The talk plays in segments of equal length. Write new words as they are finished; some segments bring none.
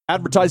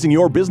Advertising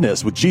your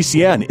business with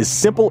GCN is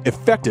simple,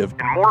 effective,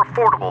 and more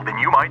affordable than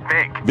you might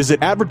think.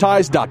 Visit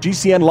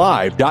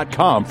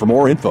advertise.gcnlive.com for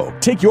more info.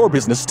 Take your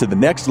business to the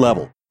next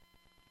level.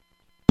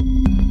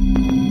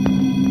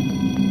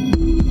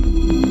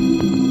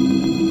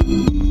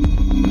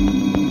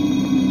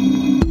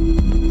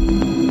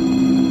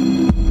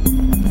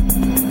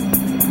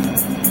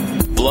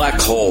 Black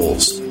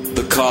holes,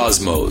 the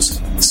cosmos,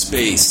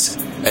 space,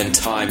 and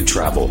time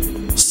travel,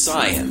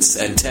 science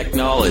and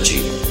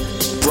technology.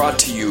 Brought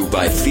to you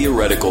by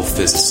theoretical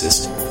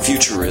physicist,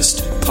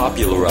 futurist,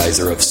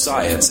 popularizer of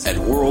science,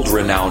 and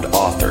world-renowned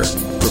author,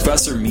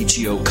 Professor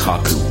Michio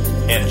Kaku.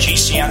 And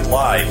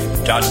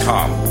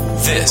GCNlive.com.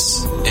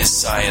 This is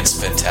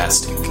Science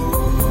Fantastic.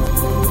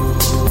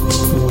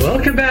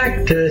 Welcome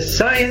back to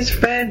Science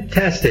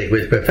Fantastic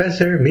with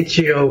Professor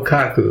Michio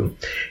Kaku.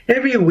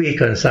 Every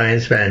week on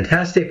Science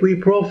Fantastic, we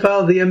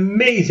profile the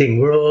amazing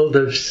world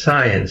of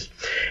science.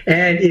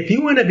 And if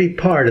you want to be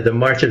part of the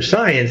March of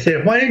Science,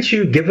 then why don't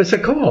you give us a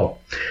call?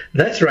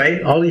 That's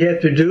right. All you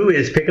have to do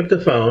is pick up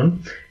the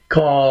phone,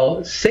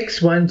 call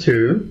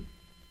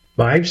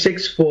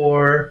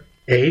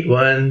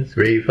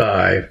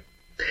 612-564-8135.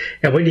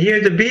 And when you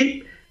hear the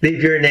beep,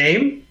 leave your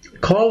name,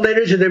 call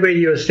letters to the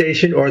radio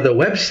station or the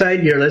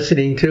website you're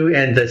listening to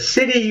and the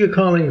city you're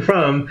calling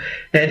from.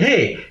 And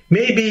hey,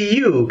 maybe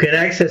you can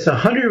access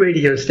 100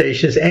 radio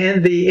stations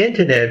and the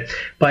internet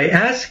by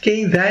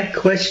asking that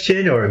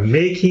question or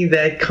making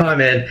that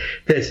comment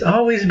that's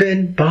always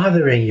been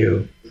bothering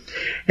you.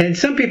 And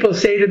some people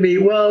say to me,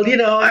 well,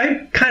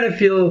 I kind of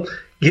feel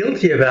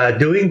guilty about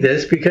doing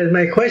this because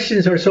my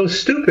questions are so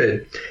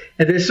stupid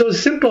and they're so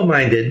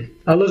simple-minded.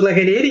 I look like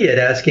an idiot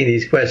asking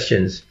these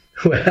questions.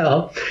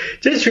 Well,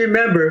 just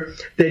remember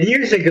that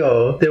years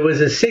ago, there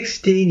was a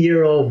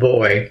 16-year-old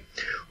boy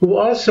who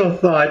also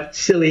thought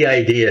silly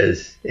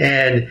ideas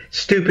and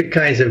stupid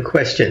kinds of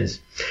questions.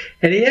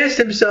 And he asked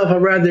himself a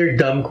rather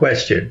dumb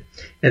question,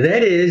 and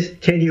that is,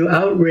 can you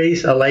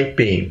outrace a light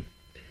beam?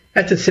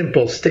 That's a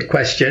simple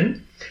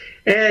question.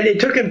 And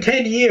it took him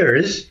 10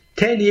 years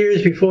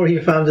before he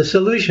found the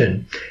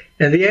solution.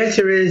 And the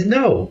answer is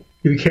no,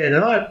 you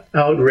cannot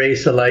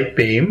outrace a light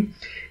beam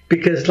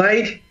because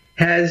light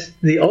has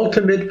the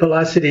ultimate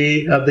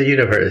velocity of the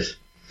universe.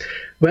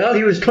 Well,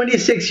 he was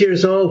 26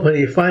 years old when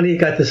he finally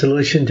got the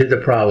solution to the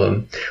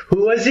problem.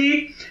 Who was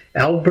he?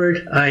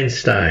 Albert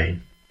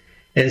Einstein.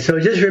 And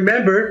so just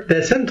remember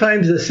that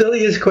sometimes the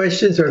silliest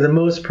questions are the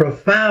most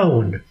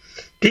profound,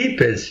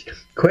 deepest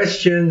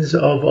questions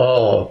of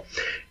all.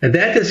 And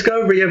that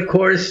discovery, of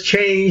course,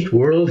 changed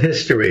world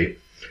history.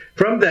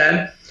 From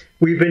that,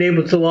 we've been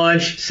able to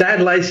launch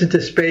satellites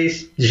into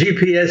space,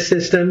 GPS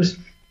systems.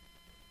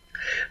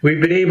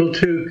 We've been able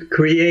to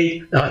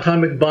create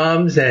atomic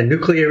bombs and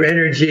nuclear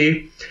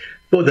energy,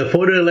 for the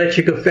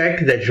photoelectric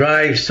effect that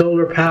drives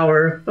solar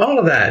power, all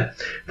of that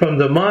from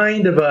the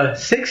mind of a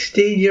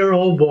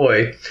 16-year-old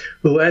boy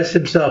who asked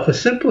himself a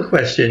simple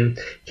question,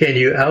 can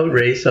you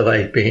outrace a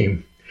light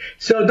beam?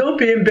 So don't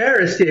be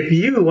embarrassed if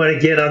you want to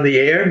get on the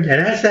air and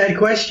ask that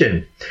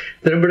question.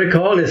 The number to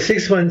call is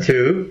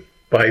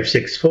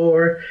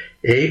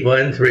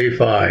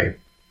 612-564-8135.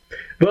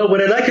 Well,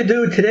 what I'd like to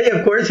do today,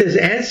 of course, is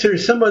answer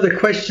some of the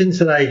questions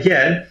that I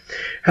get.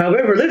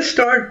 However, let's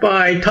start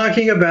by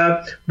talking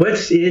about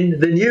what's in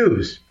the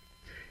news.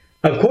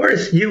 Of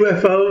course,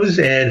 UFOs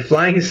and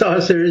flying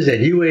saucers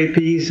and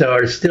UAPs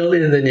are still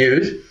in the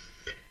news.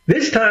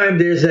 This time,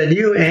 there's a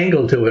new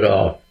angle to it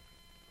all.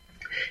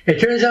 It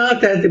turns out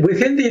that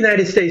within the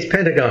United States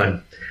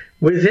Pentagon,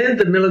 within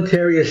the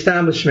military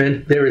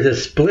establishment, there is a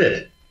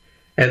split.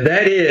 And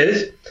that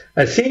is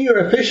a senior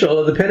official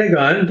of the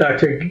Pentagon,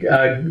 Dr.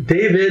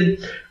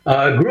 David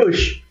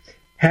Grush,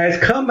 has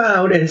come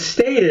out and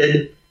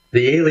stated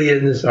the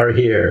aliens are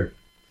here.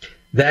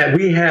 That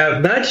we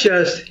have not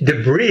just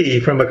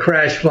debris from a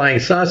crashed flying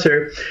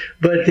saucer,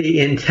 but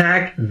the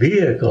intact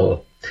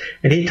vehicle.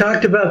 And he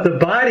talked about the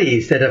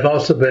bodies that have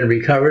also been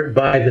recovered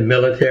by the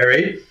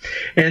military.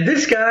 And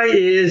this guy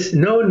is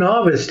no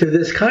novice to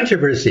this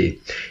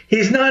controversy.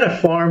 He's not a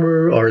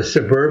farmer or a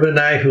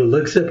suburbanite who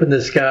looks up in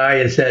the sky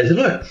and says,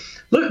 look,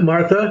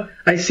 Martha,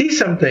 I see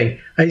something.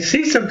 I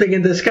see something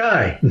in the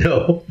sky.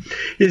 No,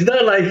 he's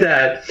not like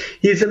that.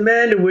 He's a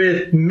man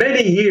with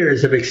many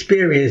years of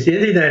experience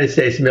in the United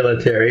States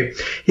military.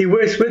 He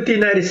works with the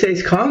United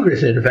States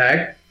Congress, in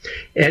fact,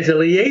 as a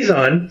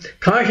liaison,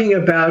 talking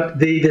about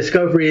the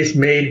discoveries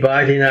made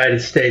by the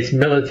United States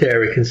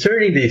military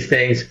concerning these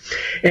things,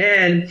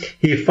 and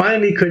he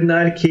finally could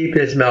not keep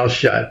his mouth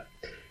shut.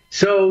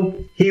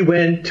 So he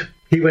went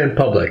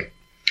public.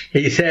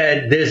 He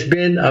said there's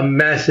been a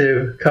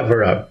massive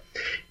cover-up.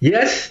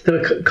 Yes,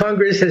 the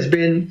Congress has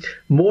been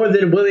more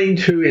than willing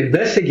to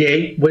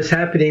investigate what's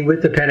happening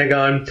with the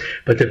Pentagon,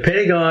 but the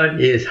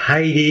Pentagon is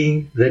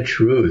hiding the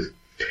truth.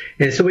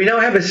 And so we now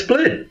have a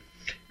split.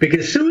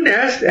 Because soon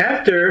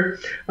after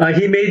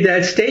he made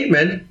that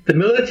statement, the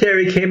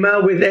military came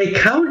out with a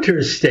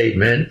counter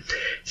statement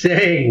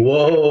saying,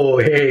 whoa,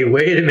 hey,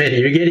 wait a minute,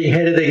 you're getting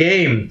ahead of the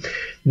game.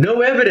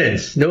 no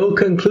evidence, no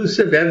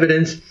conclusive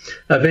evidence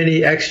of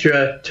any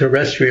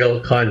extraterrestrial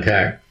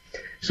contact.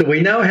 So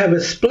we now have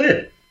a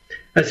split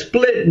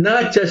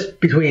not just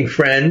between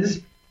friends,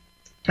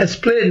 a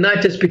split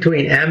not just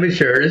between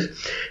amateurs,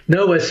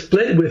 no, a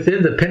split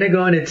within the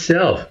Pentagon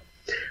itself,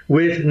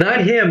 with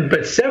not him,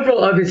 but several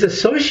of his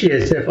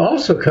associates have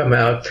also come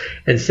out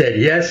and said,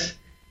 yes,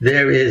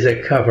 there is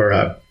a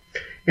cover-up.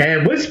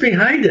 And what's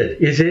behind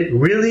it? Is it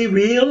really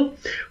real?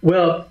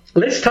 Well,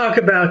 let's talk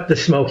about the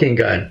smoking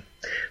gun.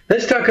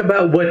 Let's talk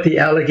about what the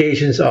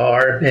allegations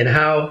are and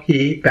how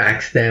he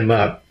backs them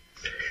up.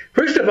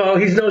 First of all,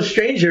 he's no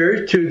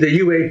stranger to the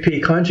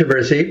UAP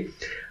controversy.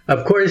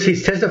 Of course,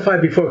 he's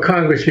testified before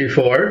Congress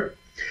before,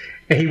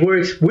 and he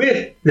works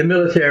with the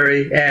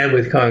military and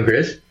with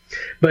Congress.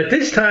 But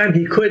this time,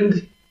 he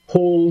couldn't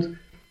hold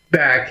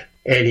back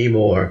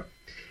anymore.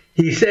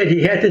 He said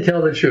he had to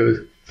tell the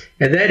truth.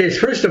 And that is,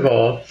 first of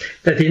all,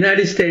 that the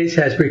United States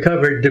has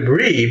recovered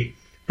debris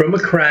from a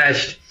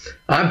crashed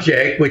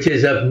object which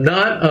is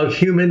not of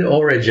human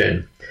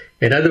origin.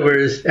 In other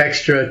words,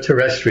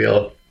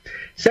 extraterrestrial.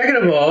 Second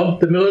of all,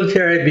 the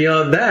military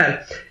beyond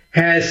that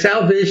has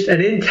salvaged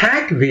an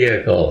intact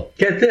vehicle.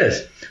 Get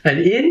this, an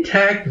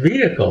intact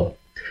vehicle.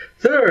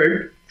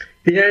 Third,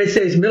 the United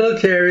States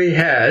military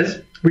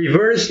has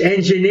reverse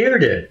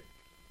engineered it.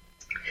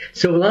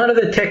 So a lot of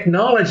the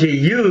technology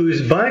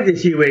used by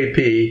this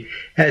UAP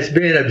has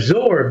been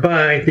absorbed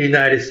by the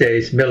United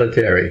States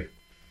military.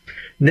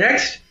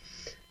 Next,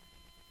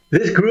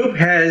 this group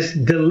has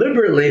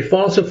deliberately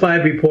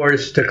falsified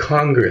reports to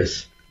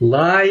Congress,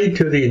 lied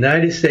to the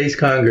United States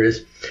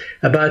Congress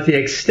about the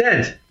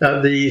extent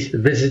of these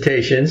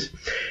visitations,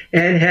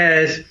 and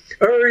has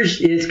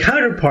urged its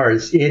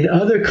counterparts in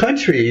other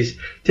countries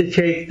to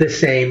take the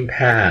same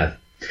path.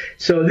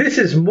 So this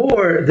is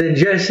more than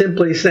just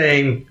simply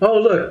saying, oh,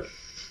 look,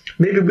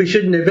 maybe we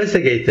shouldn't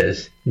investigate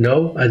this.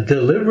 No, a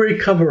deliberate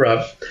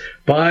cover-up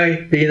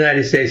by the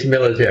United States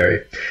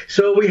military.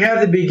 So we have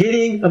the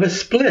beginning of a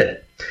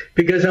split,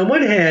 because on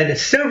one hand,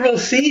 several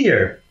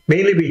senior,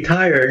 mainly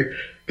retired,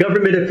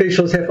 government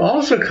officials have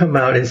also come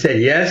out and said,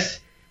 yes,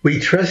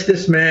 we trust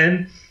this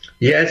man.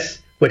 Yes,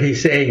 what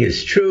he's saying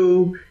is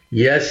true.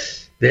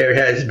 Yes, there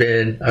has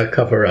been a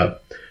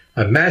cover-up,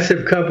 a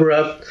massive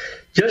cover-up,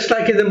 just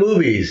like in the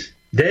movies,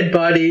 dead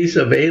bodies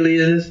of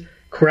aliens,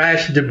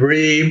 crashed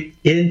debris,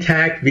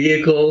 intact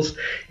vehicles.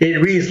 It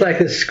reads like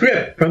a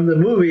script from the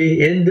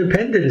movie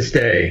Independence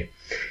Day.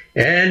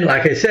 And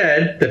like I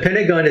said, the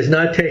Pentagon is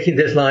not taking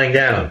this lying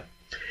down.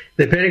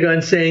 The Pentagon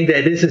is saying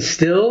that this is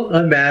still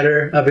a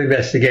matter of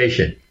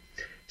investigation.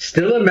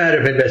 Still a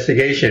matter of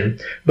investigation,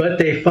 but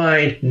they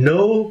find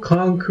no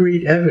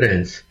concrete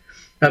evidence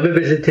of a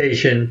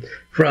visitation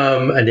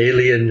from an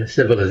alien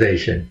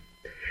civilization.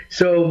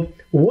 So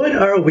what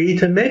are we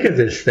to make of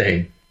this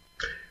thing?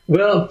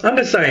 Well, I'm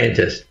a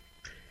scientist.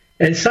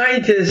 And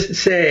scientists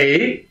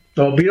say,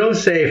 well, we don't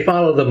say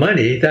follow the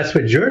money. That's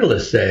what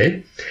journalists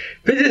say.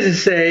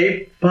 Physicists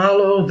say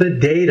follow the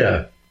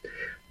data.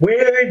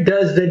 Where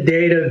does the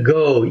data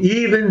go?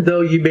 Even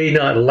though you may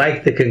not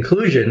like the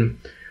conclusion,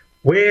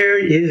 where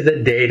is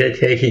the data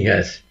taking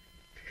us?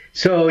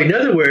 So, in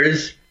other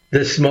words,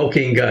 the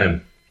smoking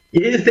gun.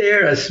 Is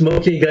there a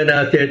smoking gun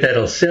out there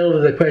that'll settle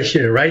the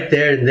question right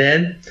there and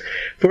then?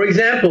 For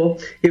example,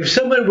 if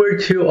someone were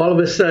to all of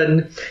a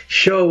sudden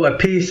show a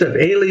piece of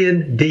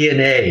alien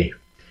DNA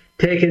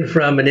taken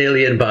from an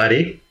alien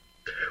body,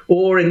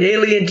 or an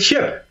alien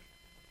chip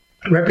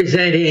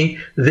representing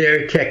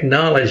their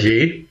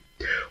technology,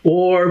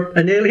 or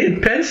an alien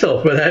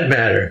pencil for that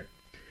matter,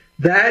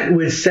 that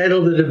would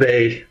settle the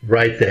debate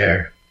right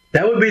there.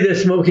 That would be the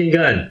smoking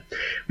gun.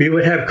 We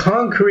would have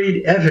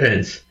concrete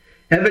evidence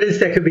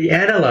that could be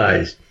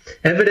analyzed,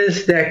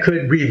 evidence that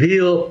could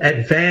reveal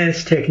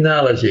advanced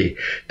technology.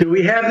 Do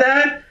we have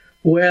that?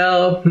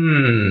 Well,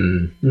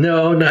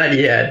 no, not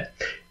yet.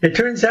 It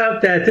turns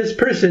out that this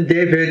person,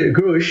 David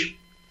Grush,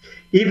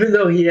 even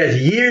though he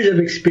has years of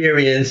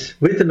experience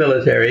with the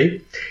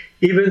military,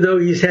 even though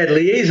he's had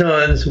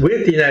liaisons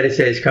with the United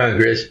States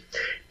Congress,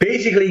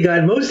 basically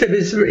got most of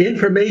his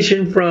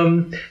information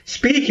from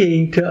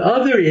speaking to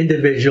other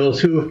individuals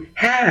who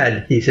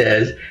had, he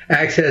says,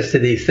 access to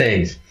these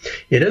things.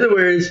 In other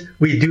words,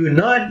 we do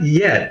not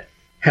yet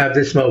have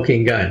the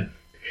smoking gun.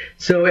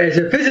 So as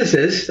a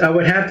physicist, I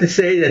would have to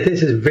say that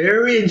this is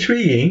very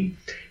intriguing,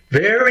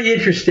 very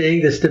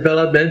interesting, this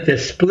development,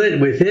 this split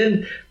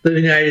within the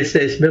United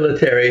States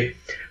military,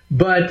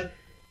 but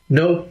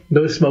no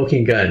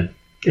smoking gun.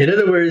 In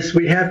other words,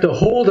 we have to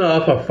hold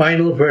off a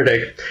final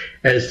verdict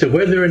as to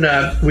whether or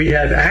not we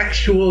have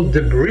actual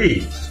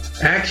debris,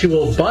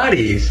 actual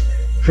bodies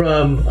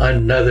from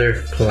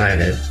another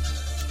planet.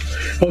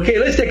 Okay,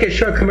 let's take a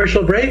short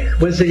commercial break.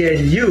 Once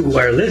again, you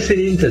are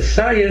listening to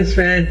Science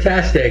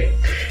Fantastic.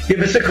 Give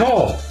us a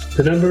call.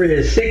 The number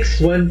is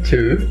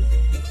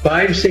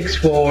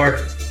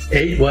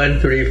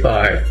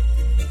 612-564-8135.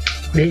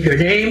 Leave your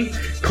name,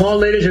 call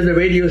letters on the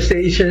radio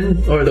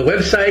station or the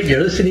website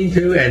you're listening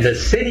to and the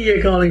city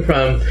you're calling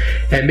from,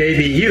 and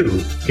maybe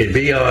you could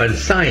be on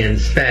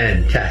Science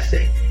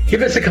Fantastic.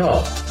 Give us a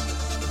call.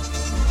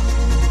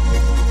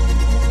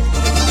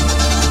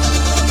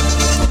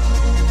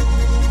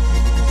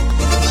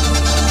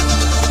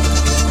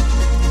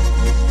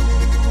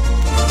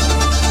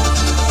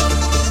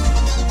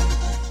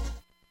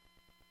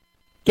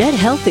 Get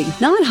healthy,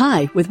 not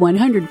high, with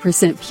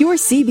 100% pure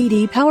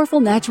CBD powerful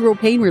natural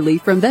pain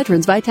relief from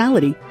Veterans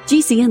Vitality.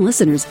 GCN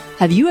listeners,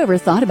 have you ever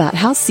thought about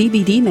how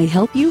CBD may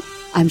help you?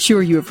 I'm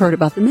sure you have heard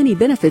about the many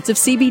benefits of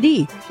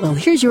CBD. Well,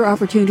 here's your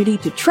opportunity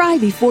to try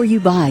before you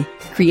buy.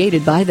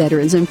 Created by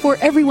veterans and for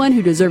everyone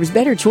who deserves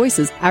better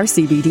choices, our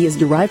CBD is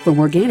derived from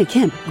organic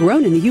hemp,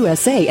 grown in the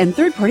USA and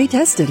third-party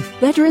tested.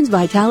 Veterans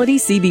Vitality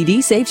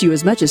CBD saves you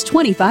as much as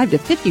 25 to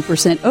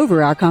 50%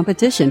 over our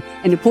competition,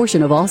 and a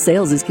portion of all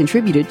sales is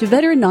contributed to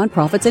veteran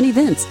nonprofits and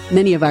events.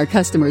 Many of our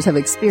customers have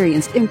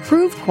experienced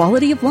improved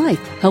quality of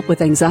life, help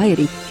with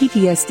anxiety,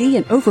 PTSD,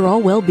 and overall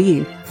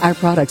well-being. Our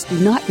products do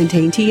not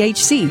contain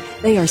THC.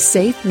 They are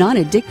safe,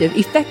 non-addictive,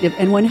 effective,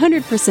 and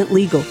 100%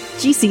 legal.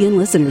 GCN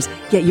listeners,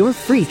 get your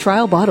free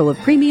trial bottle of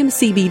premium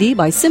CBD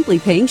by simply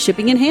paying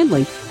shipping and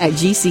handling at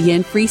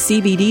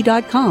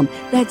GCNFreeCBD.com.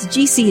 That's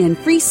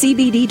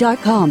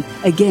GCNFreeCBD.com.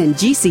 Again,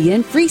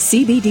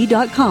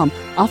 GCNFreeCBD.com.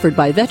 Offered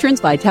by Veterans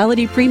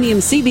Vitality Premium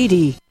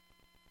CBD.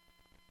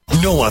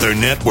 No other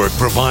network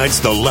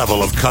provides the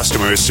level of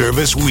customer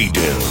service we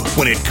do.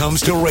 When it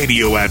comes to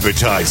radio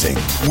advertising,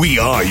 we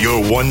are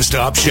your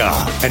one-stop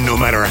shop. And no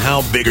matter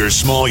how big or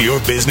small your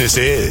business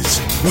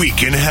is, we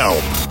can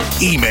help.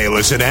 Email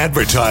us at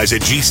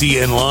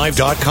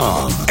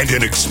advertise@gcnlive.com, and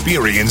an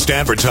experienced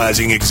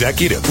advertising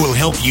executive will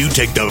help you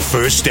take the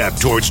first step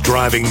towards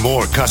driving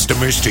more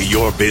customers to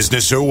your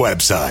business or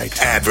website.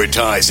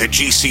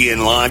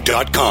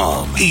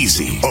 Advertise@gcnlive.com.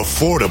 Easy,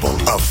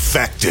 affordable,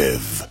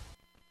 effective.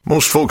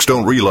 Most folks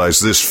don't realize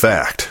this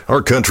fact.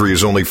 Our country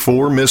is only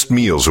 4 missed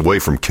meals away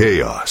from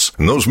chaos,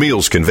 and those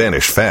meals can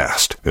vanish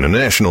fast. In a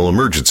national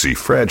emergency,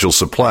 fragile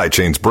supply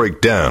chains break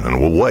down and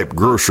will wipe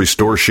grocery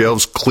store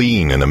shelves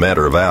clean in a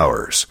matter of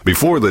hours.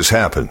 Before this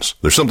happens,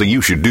 there's something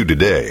you should do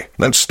today.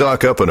 That's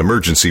stock up on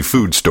emergency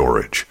food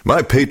storage.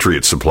 My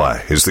Patriot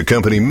Supply is the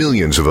company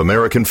millions of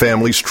American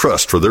families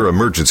trust for their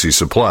emergency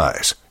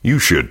supplies. You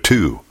should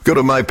too. Go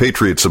to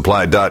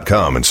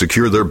MyPatriotSupply.com and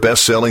secure their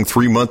best-selling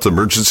 3-month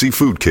emergency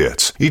food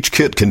kits. Each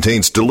kit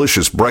contains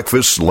delicious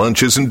breakfasts,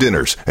 lunches, and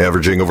dinners,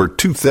 averaging over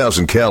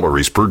 2,000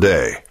 calories per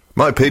day.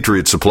 My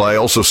Patriot Supply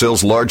also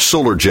sells large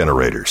solar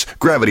generators,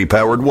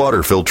 gravity-powered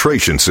water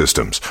filtration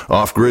systems,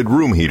 off-grid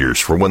room heaters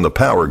for when the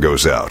power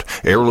goes out,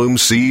 heirloom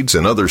seeds,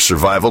 and other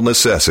survival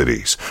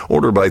necessities.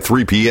 Order by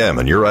 3 p.m.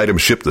 and your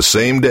items ship the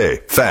same day,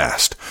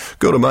 fast.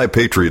 Go to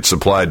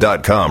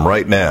MyPatriotSupply.com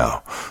right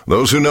now.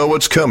 Those who know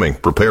what's coming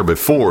prepare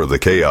before the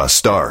chaos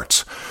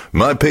starts.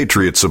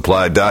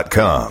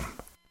 MyPatriotSupply.com.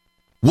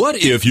 What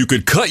if you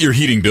could cut your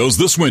heating bills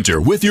this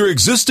winter with your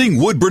existing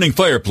wood-burning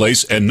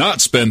fireplace and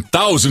not spend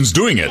thousands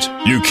doing it?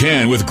 You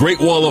can with Great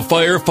Wall of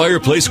Fire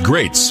fireplace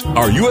grates.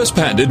 Our U.S.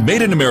 patented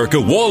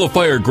made-in-America Wall of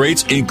Fire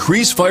grates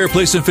increase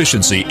fireplace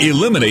efficiency,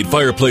 eliminate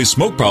fireplace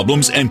smoke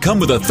problems, and come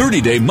with a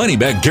 30-day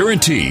money-back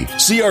guarantee.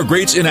 See our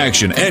grates in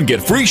action and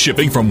get free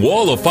shipping from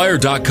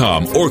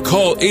walloffire.com or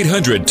call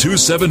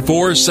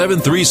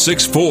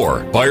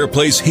 800-274-7364.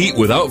 Fireplace heat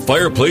without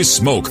fireplace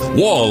smoke.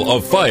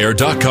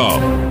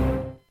 walloffire.com.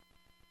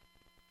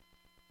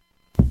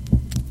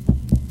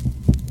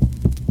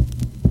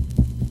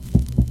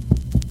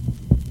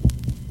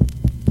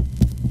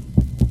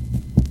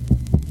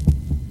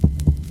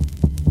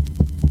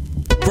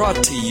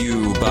 Brought to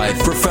you by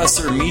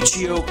Professor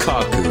Michio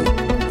Kaku.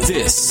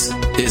 This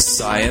is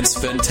Science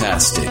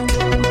Fantastic.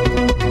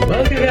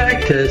 Welcome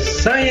back to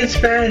Science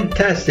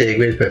Fantastic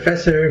with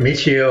Professor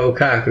Michio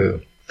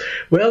Kaku.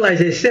 Well,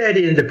 as I said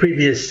in the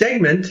previous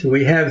segment,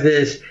 we have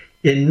this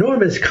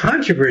enormous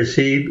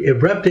controversy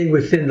erupting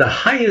within the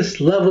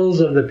highest levels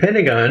of the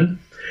Pentagon.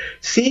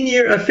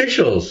 Senior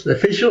officials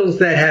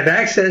that have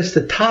access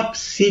to top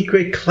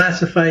secret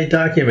classified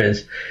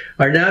documents,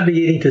 are now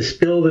beginning to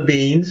spill the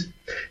beans.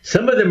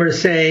 Some of them are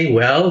saying,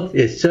 well,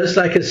 it's just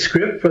like a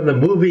script from the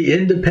movie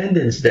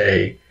Independence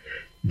Day.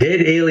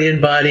 Dead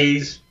alien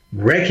bodies,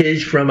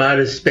 wreckage from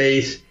outer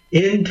space,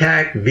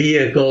 intact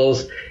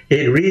vehicles.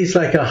 It reads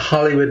like a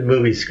Hollywood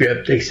movie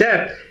script,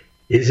 except,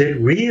 is it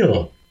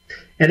real?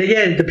 And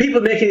again, the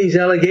people making these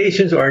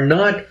allegations are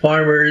not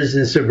farmers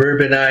and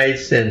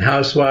suburbanites and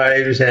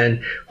housewives and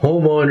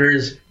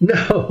homeowners.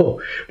 No,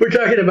 we're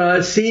talking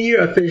about senior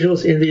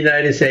officials in the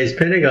United States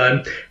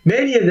Pentagon,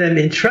 many of them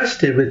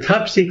entrusted with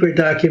top secret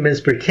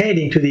documents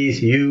pertaining to these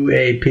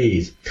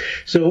UAPs.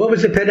 So what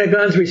was the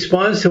Pentagon's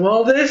response to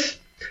all this?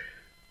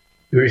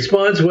 The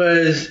response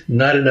was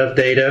not enough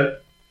data,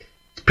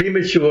 it's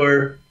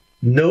premature,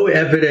 no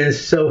evidence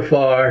so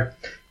far.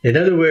 In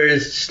other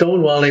words,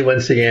 stonewalling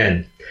once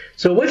again.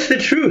 So what's the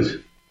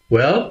truth?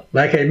 Well,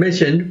 like I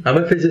mentioned, I'm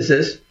a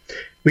physicist.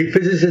 We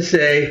physicists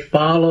say,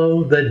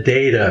 follow the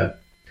data.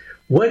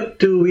 What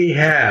do we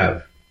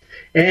have?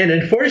 And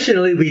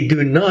unfortunately, we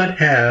do not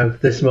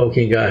have the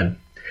smoking gun.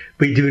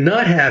 We do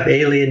not have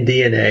alien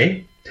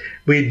DNA.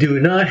 We do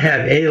not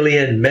have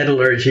alien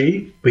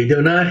metallurgy. We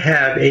do not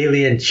have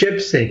alien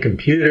chips and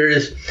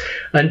computers.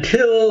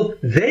 Until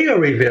they are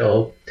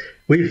revealed,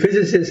 we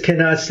physicists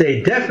cannot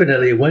say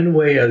definitely one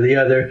way or the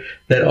other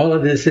that all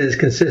of this is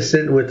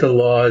consistent with the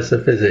laws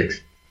of physics.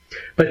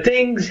 But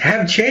things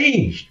have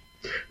changed.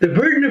 The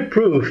burden of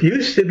proof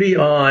used to be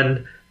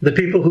on the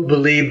people who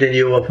believed in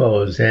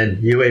UFOs and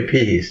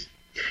UAPs.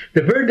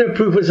 The burden of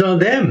proof was on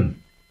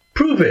them.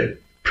 Prove it.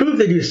 Prove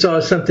that you saw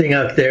something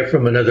out there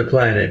from another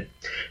planet.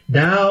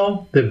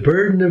 Now the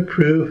burden of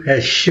proof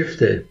has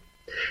shifted.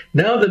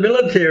 Now the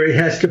military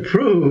has to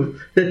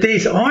prove that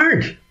these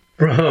aren't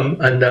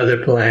from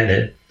another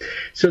planet.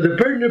 So the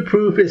burden of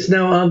proof is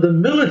now on the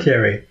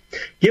military,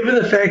 given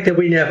the fact that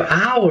we have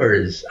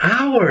hours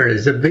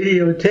of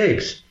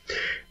videotapes.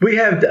 We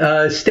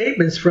have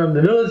statements from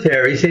the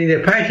military saying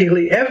that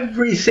practically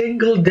every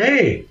single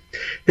day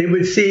they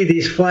would see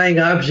these flying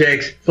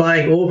objects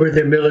flying over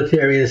their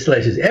military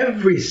installations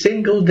every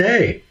single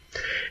day.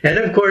 And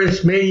of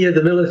course, many of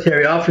the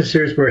military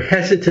officers were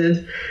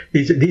hesitant.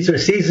 These are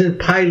seasoned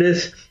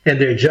pilots and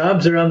their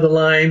jobs are on the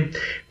line.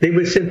 They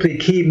would simply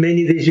keep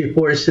many of these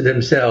reports to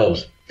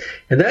themselves.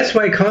 And that's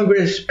why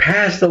Congress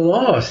passed a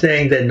law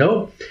saying that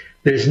no,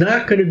 there's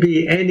not going to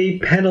be any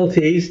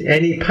penalties,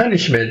 any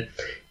punishment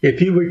if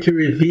you were to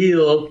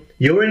reveal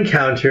your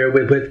encounter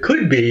with what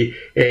could be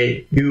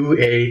a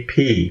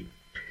UAP.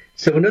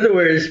 So in other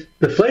words,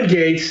 the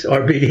floodgates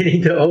are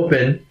beginning to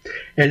open,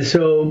 and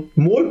so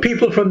more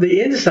people from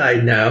the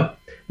inside now,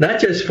 not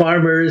just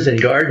farmers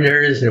and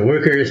gardeners and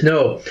workers,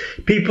 no,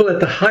 people at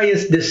the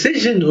highest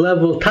decision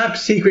level, top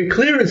secret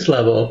clearance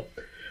level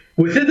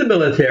within the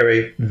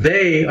military,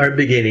 they are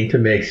beginning to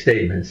make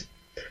statements.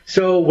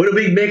 So what do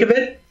we make of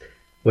it?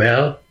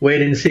 Well,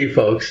 wait and see,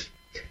 folks.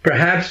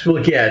 Perhaps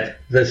we'll get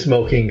the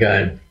smoking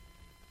gun.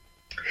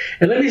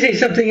 And let me say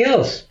something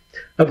else.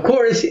 Of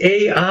course,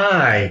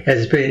 AI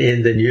has been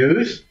in the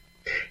news,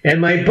 and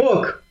my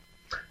book,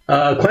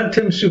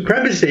 Quantum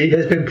Supremacy,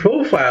 has been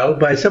profiled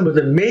by some of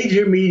the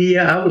major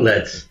media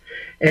outlets.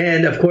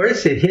 And of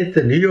course, it hit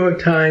the New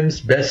York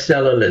Times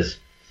bestseller list.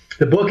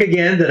 The book,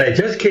 again, that I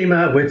just came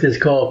out with is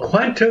called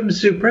Quantum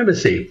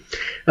Supremacy,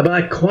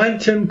 about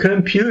quantum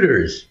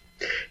computers.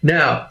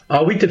 Now,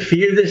 are we to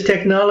fear this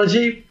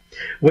technology?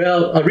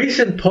 Well, a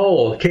recent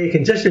poll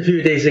taken just a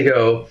few days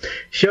ago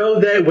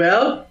showed that,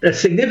 well, a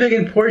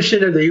significant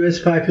portion of the U.S.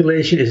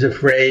 population is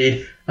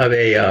afraid of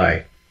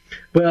AI.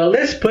 Well,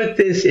 let's put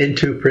this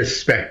into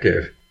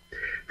perspective.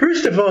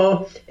 First of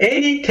all,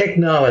 any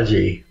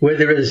technology,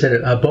 whether it's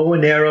a bow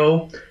and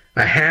arrow,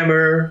 a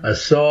hammer, a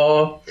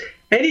saw,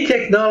 any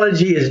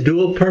technology is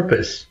dual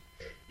purpose.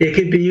 It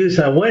can be used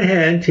on one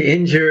hand to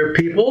injure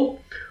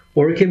people,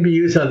 or it can be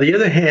used on the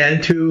other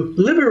hand to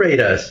liberate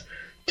us,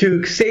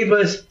 to save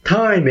us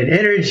time and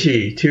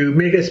energy, to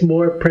make us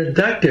more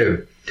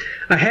productive.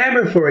 A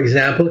hammer, for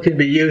example, can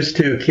be used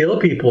to kill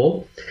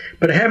people,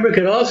 but a hammer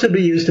can also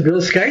be used to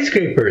build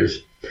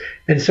skyscrapers.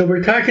 And so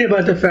we're talking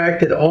about the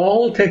fact that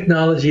all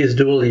technology is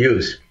dual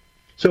use.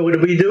 So what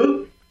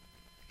do?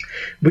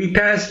 We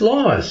pass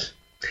laws.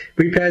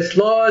 We pass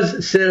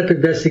laws, set up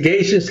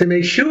investigations to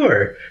make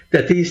sure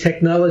that these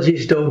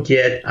technologies don't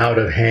get out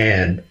of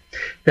hand.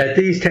 That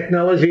these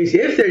technologies,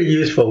 if they're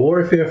used for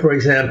warfare, for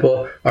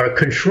example, are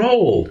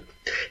controlled.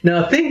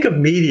 Now think of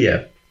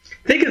media.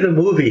 Think of the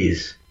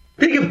movies.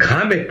 Think of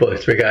comic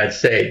books, for God's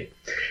sake.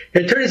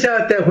 It turns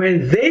out that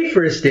when they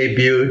first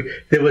debuted,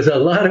 there was a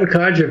lot of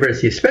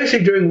controversy,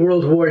 especially during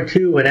World War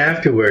II and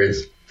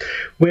afterwards,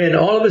 when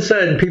all of a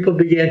sudden people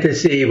began to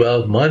see,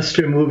 well,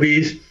 monster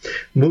movies,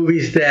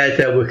 movies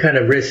that were kind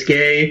of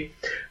risque,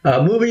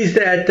 movies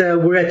that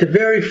were at the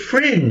very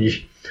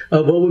fringe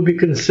of what would be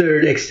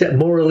considered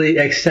morally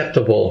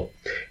acceptable.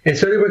 And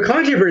so there were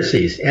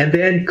controversies, and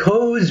then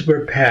codes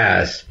were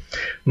passed.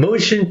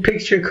 Motion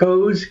picture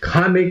codes,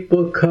 comic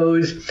book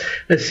codes,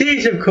 a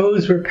series of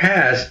codes were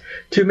passed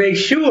to make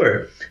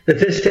sure that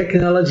this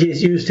technology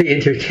is used to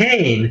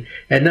entertain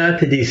and not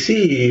to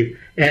deceive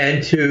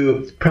and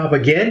to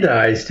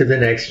propagandize to the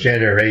next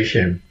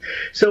generation.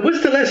 So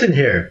what's the lesson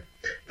here?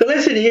 The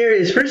lesson here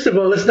is, first of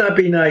all, let's not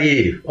be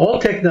naive. All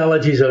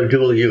technologies are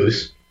dual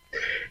use.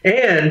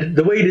 And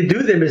the way to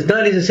do them is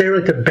not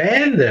necessarily to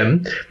ban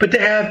them, but to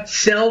have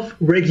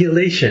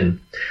self-regulation.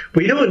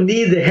 We don't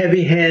need the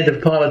heavy hand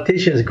of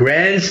politicians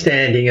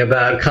grandstanding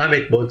about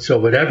comic books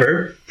or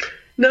whatever.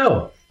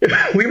 No,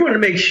 we want to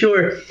make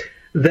sure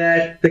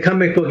that the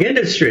comic book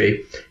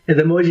industry and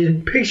the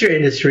motion picture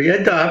industry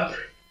adopt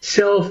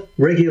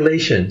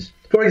self-regulations.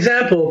 For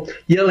example,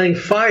 yelling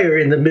fire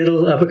in the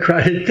middle of a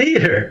crowded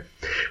theater.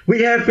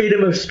 We have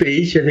freedom of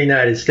speech in the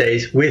United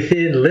States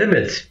within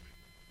limits.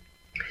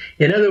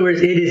 In other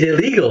words, it is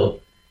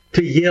illegal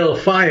to yell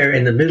fire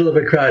in the middle of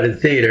a crowded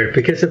theater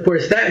because, of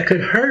course, that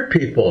could hurt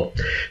people.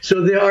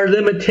 So there are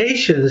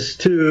limitations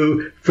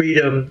to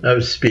freedom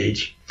of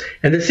speech.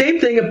 And the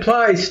same thing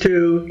applies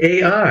to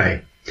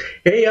AI.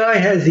 AI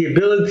has the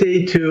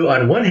ability to,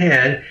 on one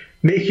hand,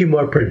 make you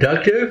more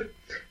productive,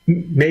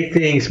 make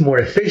things more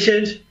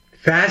efficient,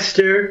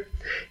 faster,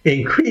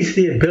 increase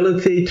the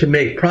ability to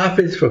make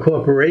profits for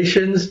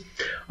corporations.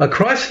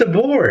 Across the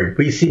board,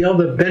 we see all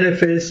the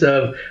benefits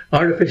of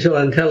artificial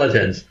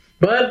intelligence.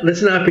 But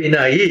let's not be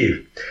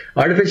naive.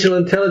 Artificial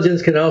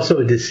intelligence can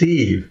also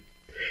deceive.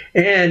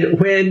 And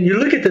when you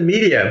look at the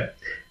media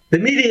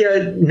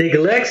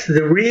neglects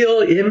the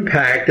real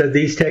impact of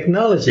these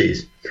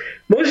technologies.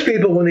 Most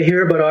people, when they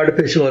hear about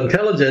artificial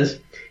intelligence,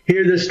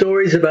 hear the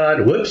stories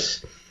about,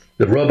 whoops,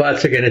 the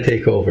robots are going to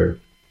take over.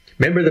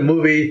 Remember the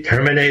movie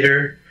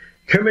Terminator?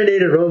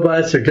 Terminator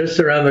robots are just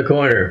around the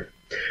corner.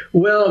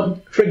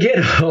 Well,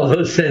 forget all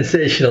those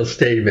sensational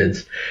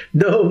statements.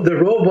 No, the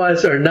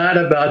robots are not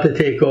about to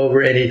take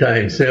over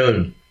anytime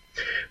soon.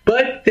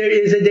 But there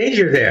is a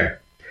danger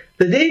there.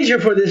 The danger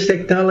for this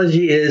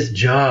technology is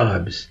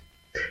jobs.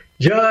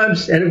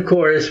 Jobs and, of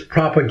course,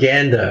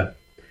 propaganda.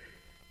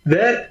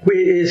 That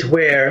is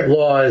where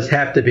laws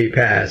have to be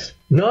passed.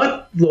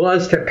 Not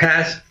laws to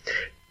pass.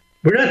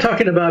 We're not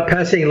talking about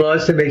passing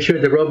laws to make sure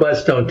the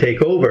robots don't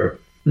take over.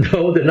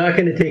 No, they're not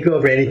going to take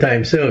over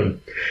anytime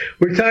soon.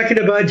 We're talking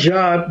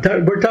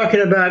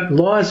about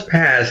laws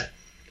passed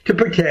to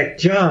protect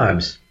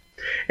jobs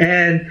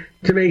and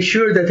to make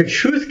sure that the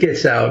truth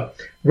gets out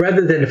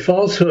rather than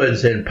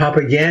falsehoods and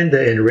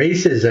propaganda and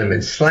racism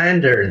and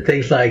slander and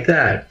things like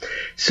that.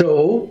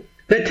 So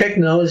the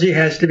technology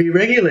has to be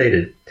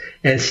regulated.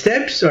 And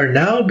steps are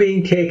now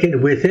being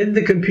taken within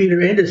the computer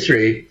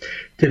industry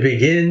to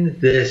begin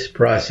this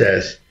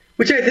process,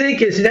 which I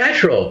think is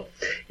natural.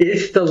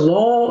 It's the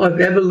law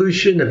of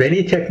evolution of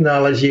any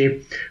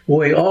technology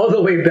going all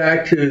the way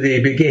back to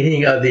the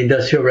beginning of the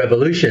Industrial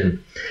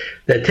Revolution.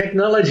 That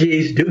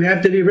technologies do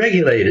have to be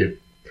regulated.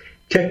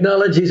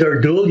 Technologies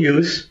are dual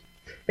use,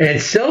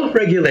 and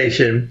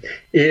self-regulation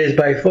is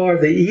by far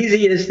the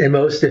easiest and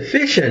most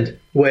efficient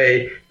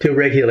way to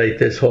regulate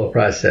this whole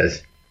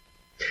process.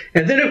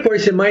 And then, of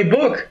course, in my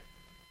book,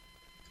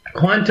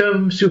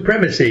 Quantum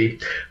Supremacy,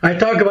 I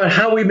talk about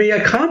how we may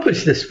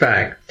accomplish this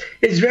fact.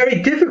 It's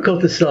very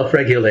difficult to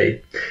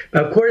self-regulate.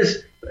 Of course,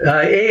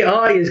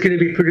 AI is going to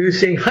be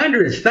producing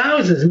hundreds,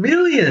 thousands,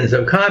 millions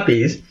of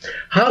copies.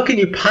 How can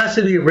you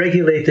possibly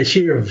regulate the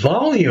sheer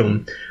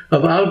volume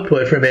of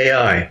output from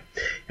AI?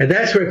 And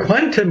that's where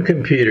quantum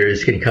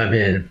computers can come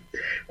in.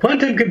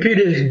 Quantum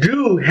computers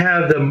do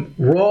have the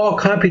raw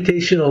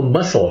computational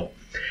muscle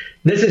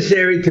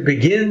necessary to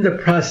begin the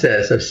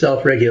process of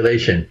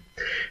self-regulation.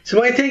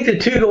 So I think the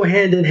two go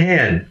hand in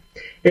hand.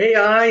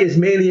 AI is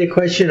mainly a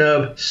question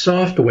of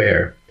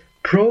software,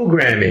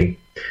 programming,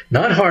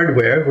 not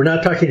hardware. We're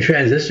not talking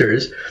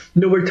transistors.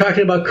 No, we're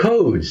talking about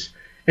codes.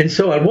 And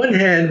so on one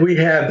hand, we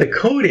have the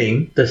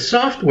coding, the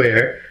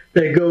software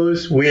that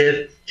goes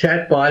with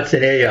chatbots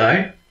and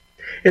AI.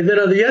 And then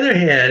on the other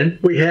hand,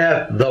 we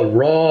have the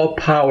raw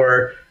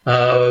power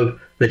of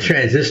the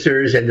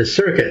transistors and the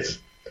circuits.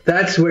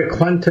 That's where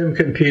quantum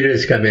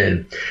computers come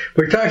in.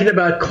 We're talking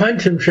about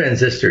quantum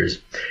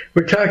transistors.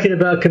 We're talking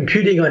about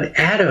computing on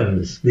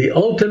atoms, the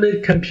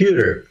ultimate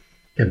computer,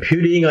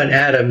 computing on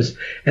atoms.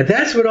 And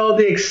that's what all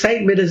the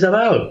excitement is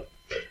about.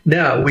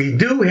 Now, we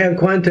do have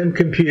quantum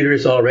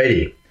computers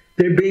already.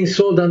 They're being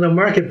sold on the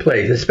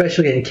marketplace,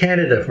 especially in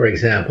Canada, for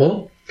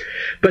example.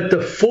 But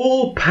the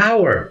full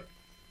power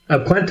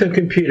of quantum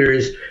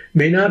computers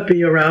may not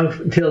be around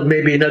until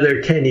maybe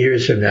another 10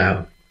 years from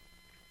now.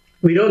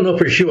 We don't know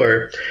for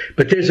sure,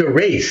 but there's a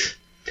race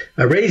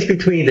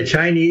between the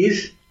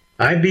Chinese,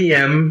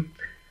 IBM,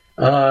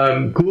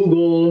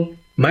 Google,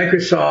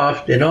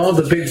 Microsoft, and all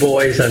the big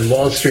boys on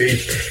Wall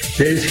Street.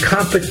 There's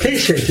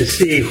competition to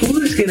see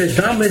who's going to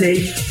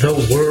dominate the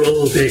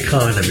world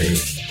economy.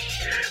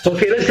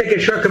 Okay, let's take a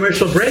short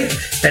commercial break,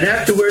 and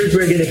afterwards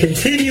we're going to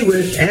continue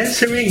with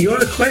answering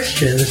your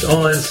questions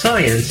on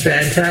Science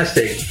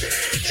Fantastic.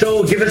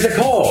 So give us a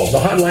call. The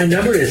hotline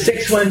number is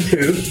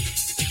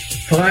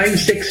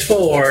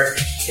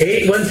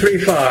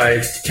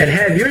 612-564-8135, and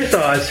have your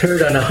thoughts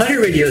heard on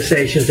 100 radio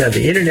stations on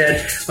the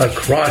internet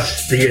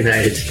across the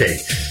United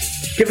States.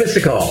 Give us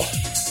a call.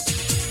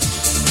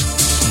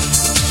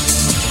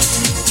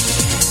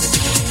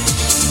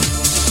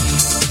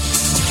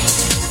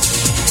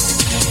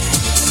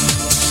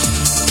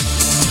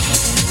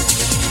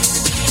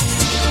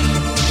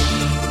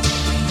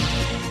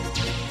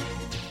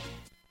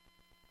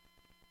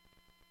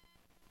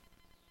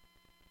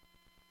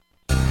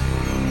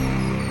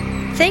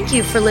 Thank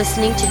you for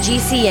listening to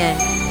GCN.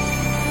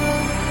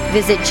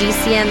 Visit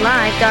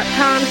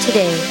GCNlive.com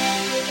today.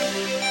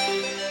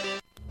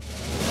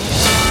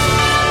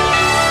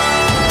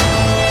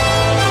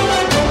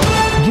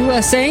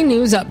 USA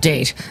News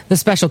Update. The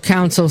special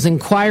counsel's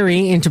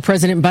inquiry into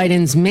President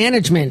Biden's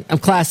management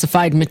of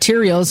classified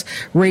materials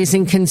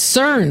raising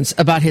concerns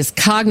about his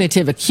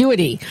cognitive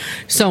acuity.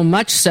 So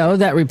much so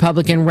that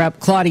Republican Rep.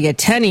 Claudia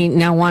Tenney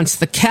now wants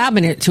the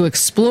cabinet to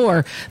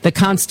explore the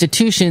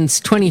Constitution's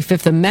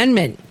 25th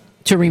Amendment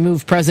to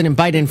remove President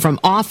Biden from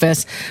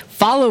office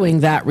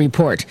following that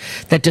report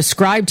that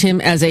described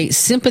him as a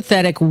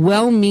sympathetic,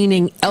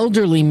 well-meaning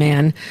elderly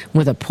man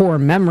with a poor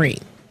memory.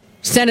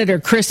 Senator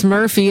Chris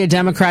Murphy, a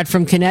Democrat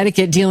from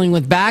Connecticut, dealing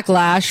with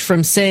backlash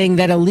from saying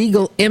that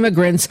illegal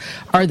immigrants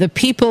are the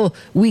people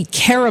we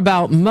care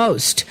about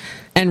most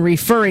and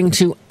referring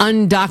to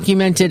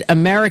undocumented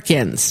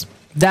Americans.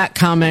 That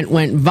comment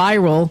went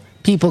viral,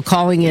 people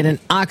calling it an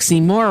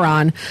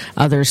oxymoron,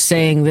 others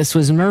saying this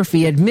was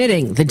Murphy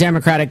admitting the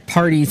Democratic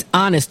Party's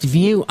honest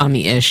view on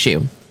the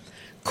issue.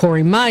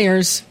 Corey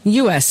Myers,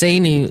 USA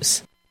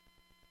News.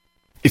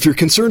 If you're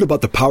concerned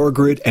about the power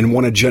grid and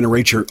want to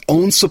generate your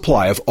own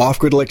supply of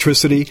off-grid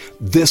electricity,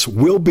 this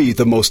will be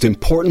the most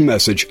important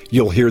message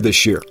you'll hear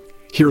this year.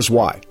 Here's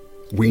why.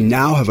 We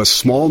now have a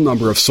small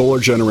number of solar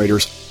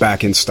generators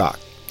back in stock.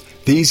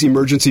 These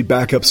emergency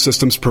backup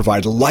systems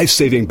provide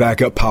life-saving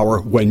backup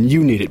power when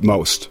you need it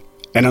most.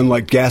 And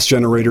unlike gas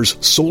generators,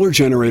 solar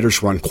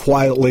generators run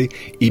quietly,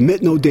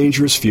 emit no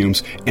dangerous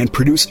fumes, and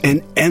produce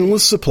an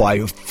endless supply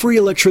of free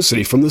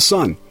electricity from the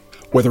sun.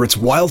 Whether it's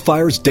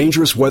wildfires,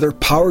 dangerous weather,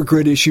 power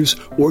grid issues,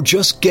 or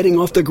just getting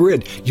off the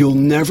grid, you'll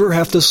never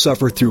have to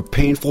suffer through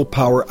painful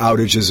power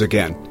outages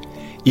again.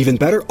 Even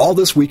better, all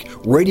this week,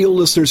 radio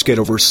listeners get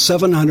over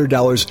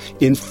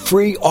 $700 in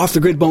free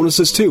off-the-grid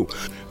bonuses too.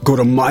 Go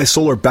to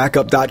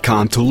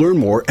mysolarbackup.com to learn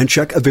more and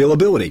check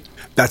availability.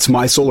 That's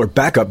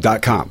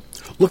mysolarbackup.com.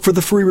 Look for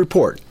the free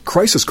report,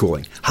 Crisis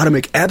Cooling, how to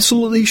make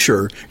absolutely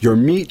sure your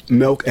meat,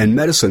 milk, and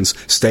medicines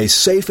stay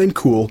safe and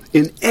cool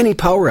in any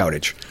power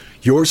outage.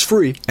 Yours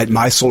free at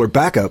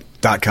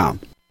mysolarbackup.com.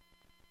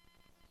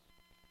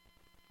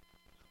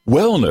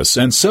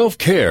 Wellness and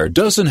self-care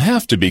doesn't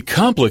have to be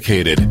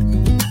complicated.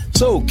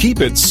 So keep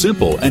it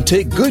simple and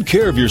take good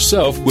care of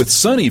yourself with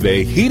Sunny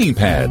Bay heating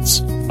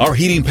pads. Our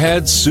heating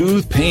pads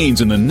soothe pains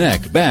in the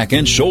neck, back,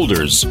 and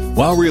shoulders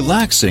while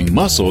relaxing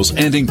muscles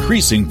and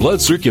increasing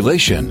blood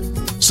circulation.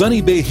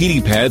 Sunny Bay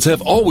heating pads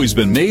have always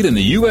been made in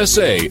the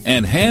USA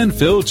and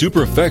hand-filled to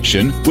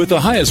perfection with the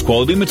highest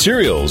quality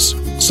materials.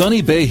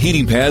 Sunny Bay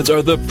heating pads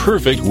are the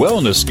perfect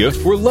wellness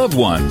gift for loved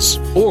ones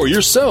or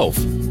yourself.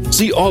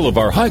 See all of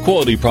our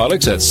high-quality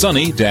products at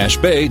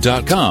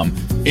sunny-bay.com,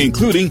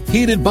 including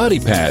heated body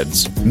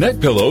pads,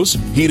 neck pillows,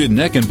 heated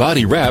neck and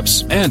body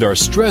wraps, and our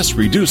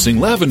stress-reducing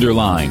lavender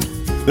line.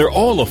 They're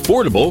all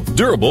affordable,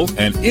 durable,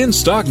 and in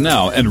stock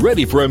now and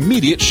ready for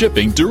immediate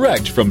shipping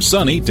direct from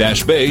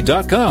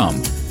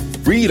sunny-bay.com.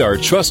 Read our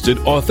trusted,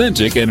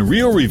 authentic, and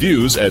real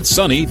reviews at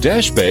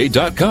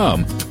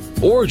sunny-bay.com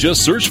or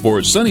just search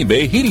for Sunny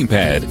Bay Heating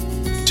Pad.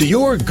 To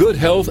your good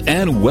health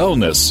and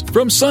wellness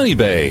from Sunny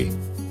Bay.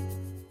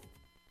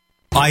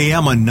 I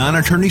am a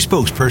non-attorney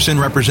spokesperson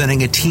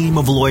representing a team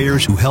of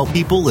lawyers who help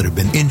people that have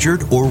been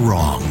injured or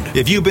wronged.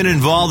 If you've been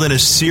involved in a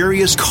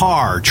serious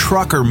car,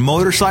 truck, or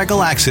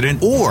motorcycle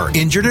accident or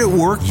injured at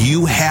work,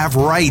 you have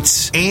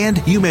rights,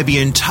 and you may be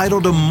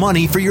entitled to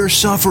money for your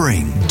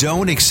suffering.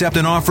 Don't accept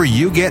an offer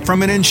you get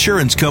from an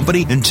insurance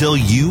company until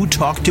you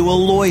talk to a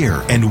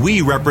lawyer, and we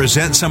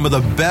represent some of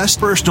the best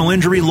personal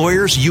injury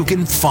lawyers you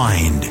can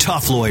find.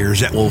 Tough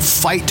lawyers that will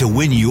fight to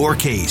win your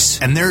case,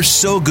 and they're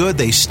so good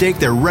they stake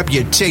their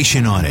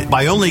reputation on it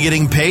by only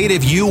getting paid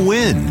if you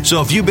win. So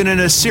if you've been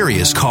in a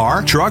serious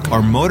car, truck,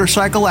 or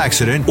motorcycle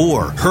accident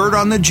or hurt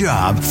on the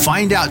job,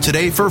 find out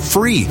today for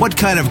free what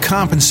kind of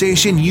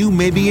compensation you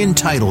may be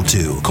entitled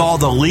to. Call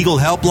the legal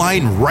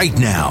helpline right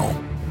now.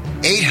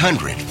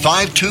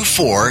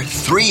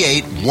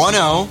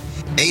 800-524-3810.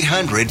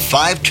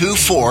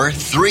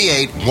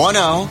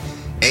 800-524-3810.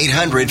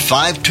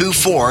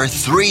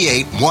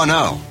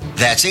 800-524-3810.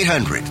 That's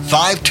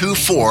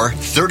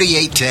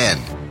 800-524-3810.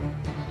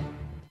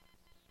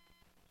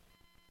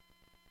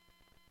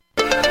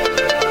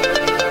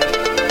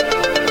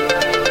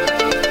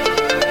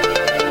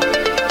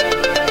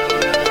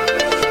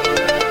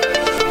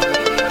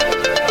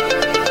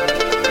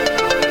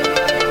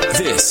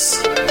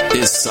 This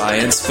is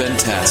Science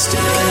Fantastic.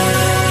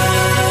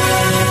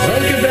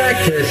 Welcome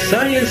back to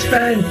Science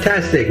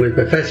Fantastic with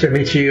Professor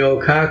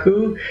Michio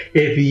Kaku.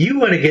 If you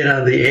want to get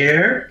on the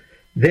air,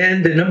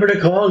 then the number to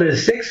call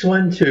is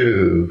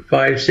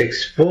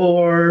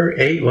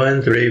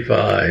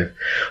 612-564-8135.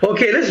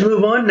 Okay, let's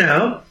move on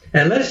now,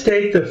 and let's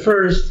take the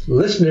first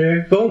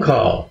listener phone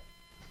call.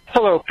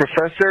 Hello,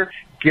 Professor.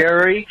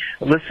 Gary,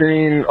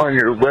 listening on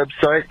your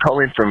website,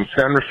 calling from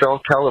San Rafael,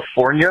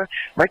 California.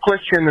 My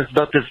question is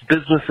about this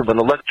business of an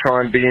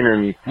electron being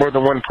in more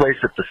than one place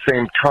at the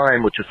same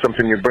time, which is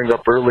something you bring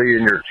up early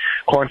in your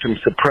quantum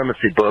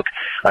supremacy book.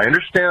 I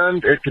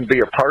understand it can be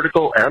a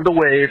particle and a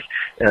wave,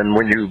 and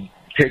when you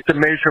take the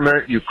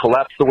measurement, you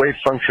collapse the wave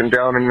function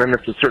down, and then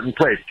it's a certain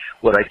place.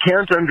 What I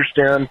can't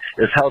understand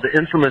is how the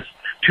infamous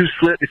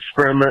two-slit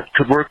experiment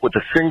could work with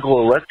a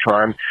single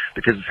electron,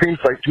 because it seems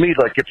like to me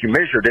like if you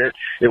measured it,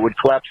 it would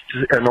collapse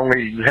and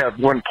only have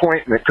one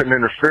point and it couldn't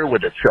interfere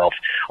with itself.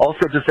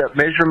 Also, does that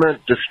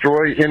measurement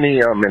destroy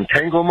any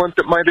entanglement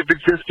that might have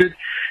existed?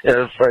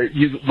 If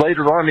you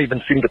later on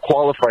even seem to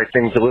qualify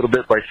things a little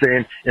bit by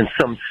saying, in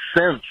some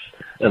sense,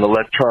 an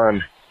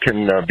electron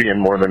can be in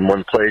more than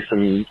one place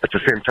and at the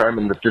same time,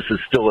 and that this is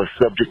still a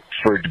subject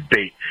for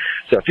debate.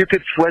 So if you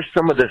could flesh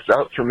some of this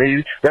out for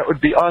me, that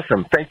would be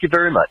awesome. Thank you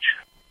very much.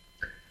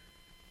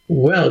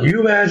 Well,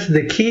 you asked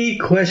the key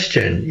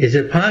question. Is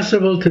it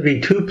possible to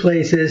be two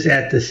places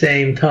at the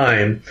same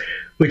time?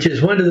 Which is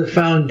one of the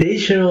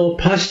foundational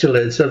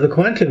postulates of the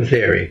quantum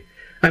theory.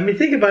 I mean,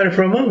 think about it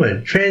for a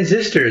moment.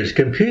 Transistors,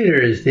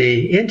 computers,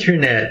 the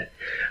internet.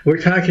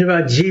 We're talking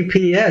about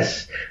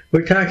GPS.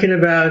 We're talking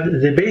about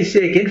the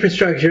basic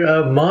infrastructure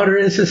of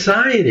modern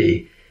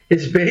society.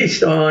 It's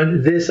based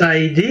on this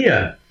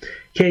idea.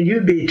 Can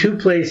you be two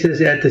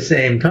places at the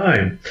same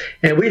time?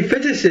 And we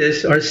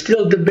physicists are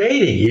still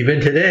debating,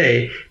 even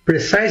today,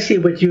 precisely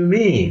what you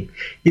mean.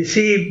 You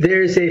see,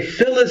 there's a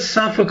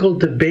philosophical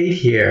debate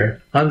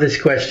here on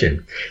this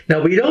question.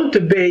 Now, we don't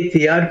debate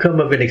the outcome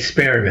of an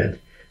experiment.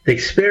 The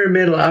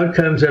experimental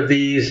outcomes of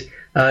these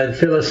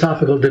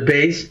philosophical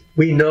debates,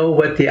 we know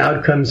what the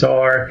outcomes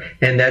are,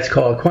 and that's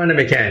called quantum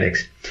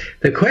mechanics.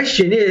 The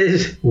question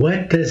is,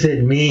 what does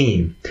it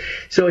mean?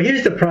 So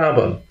here's the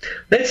problem.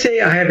 Let's say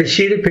I have a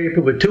sheet of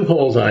paper with two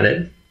holes on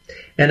it,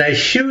 and I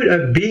shoot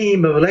a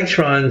beam of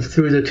electrons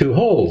through the two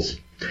holes.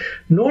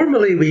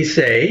 Normally we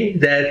say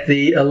that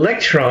the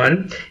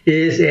electron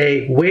is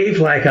a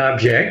wave-like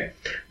object.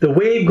 The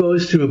wave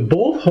goes through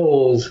both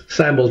holes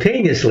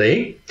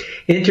simultaneously,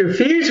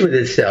 interferes with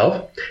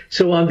itself,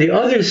 so on the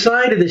other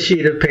side of the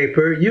sheet of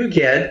paper you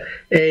get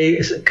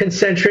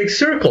concentric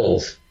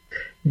circles.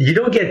 You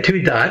don't get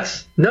two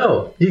dots.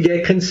 No, you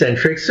get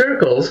concentric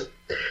circles,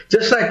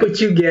 just like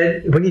what you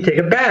get when you take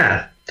a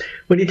bath.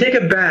 When you take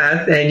a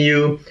bath and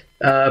you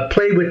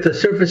play with the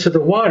surface of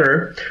the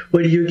water,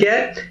 what do you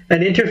get?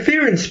 An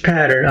interference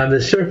pattern on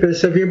the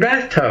surface of your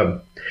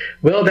bathtub.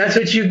 Well, that's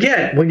what you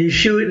get when you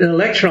shoot an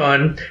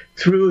electron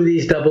through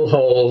these double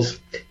holes.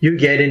 You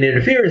get an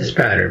interference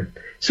pattern.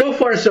 So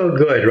far, so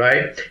good,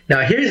 right?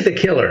 Now, here's the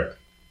killer.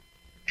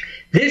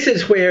 This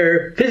is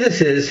where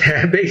physicists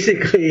have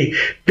basically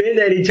been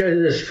at each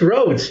other's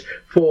throats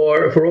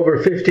for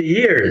over 50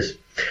 years.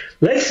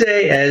 Let's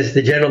say, as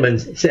the gentleman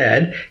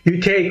said,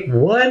 you take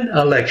one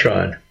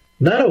electron,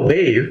 not a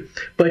wave,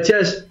 but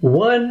just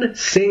one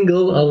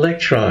single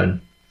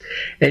electron,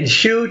 and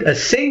shoot a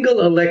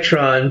single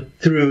electron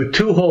through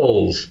two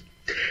holes.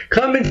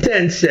 Common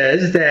sense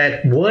says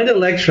that one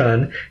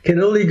electron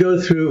can only go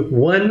through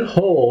one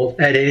hole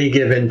at any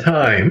given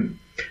time,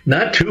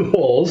 not two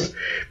holes,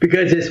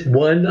 because it's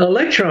one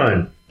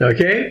electron,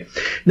 okay?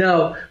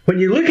 Now, when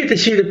you look at the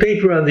sheet of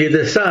paper on the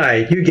other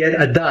side, you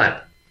get a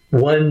dot.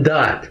 One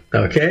dot,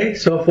 okay?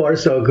 So far,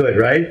 so good,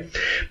 right?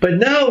 But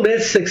now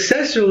let's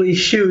successfully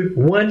shoot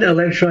one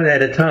electron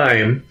at a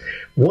time,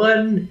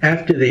 one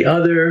after the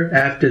other,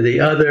 after the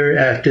other,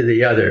 after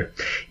the other.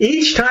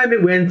 Each time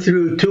it went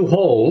through two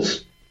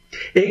holes,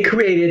 it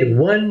created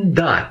one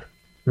dot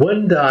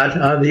on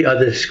the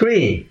other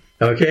screen,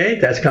 okay?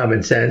 That's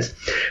common sense.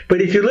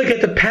 But if you look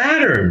at the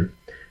pattern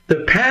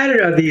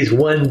of these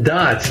one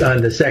dots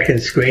on the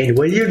second screen,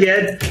 what do you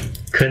get?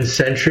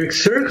 Concentric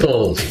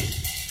circles.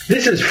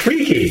 This is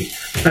freaky.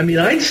 I mean,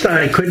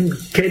 Einstein couldn't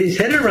get his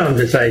head around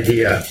this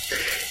idea.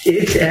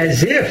 It's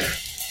as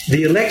if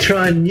the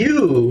electron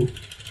knew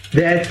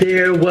that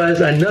there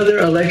was another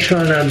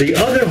electron on the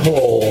other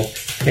hole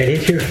and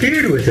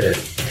interfered with it.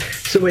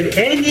 So at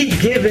any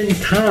given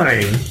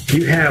time,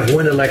 you have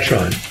one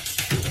electron.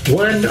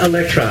 One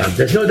electron.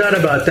 There's no doubt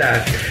about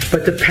that.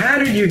 But the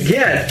pattern you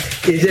get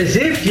is as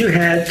if you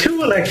had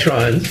two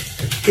electrons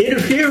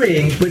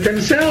interfering with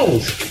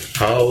themselves.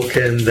 How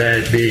can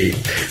that be?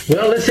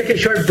 Well, let's take a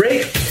short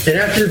break, and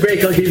after the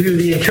break, I'll give you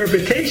the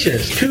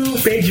interpretations, two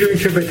major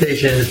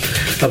interpretations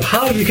of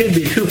how you can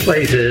be two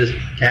places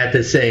at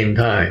the same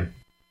time.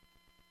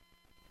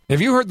 Have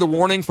you heard the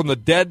warning from the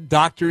dead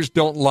doctors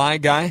don't lie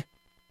guy?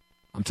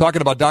 I'm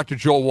talking about Dr.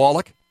 Joel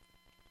Wallach.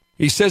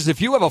 He says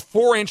if you have a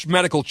 4-inch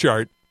medical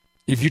chart,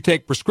 if you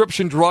take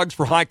prescription drugs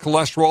for high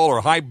cholesterol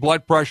or high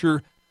blood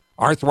pressure,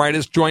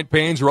 arthritis, joint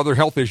pains, or other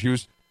health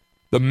issues,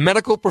 the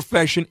medical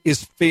profession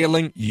is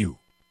failing you.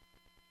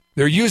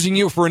 They're using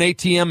you for an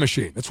ATM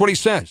machine. That's what he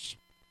says.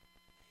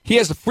 He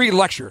has a free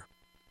lecture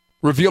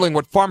revealing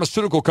what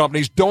pharmaceutical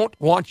companies don't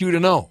want you to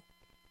know.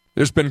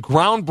 There's been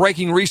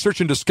groundbreaking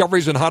research and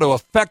discoveries on how to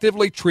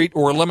effectively treat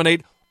or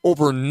eliminate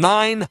over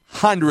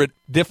 900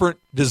 different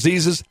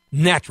diseases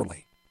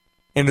naturally.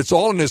 And it's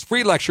all in his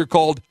free lecture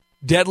called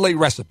Deadly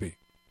Recipe.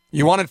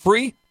 You want it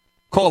free?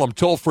 Call him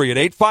toll free at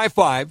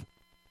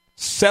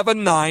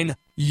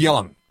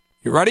 855-79-YOUNG.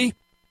 You ready?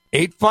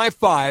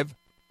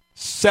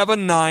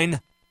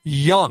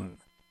 855-79-YOUNG.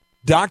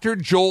 Dr.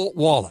 Joel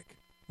Wallach,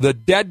 the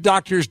Dead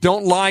Doctors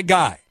Don't Lie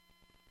guy,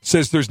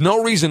 says there's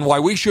no reason why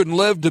we shouldn't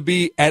live to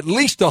be at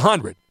least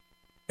 100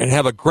 and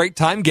have a great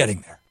time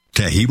getting there.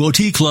 Tahibo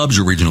Tea Club's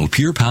original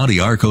Pure Pouty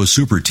Arco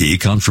Super Tea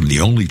comes from the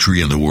only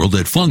tree in the world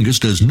that fungus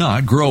does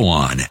not grow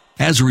on.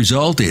 As a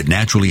result, it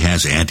naturally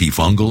has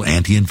antifungal,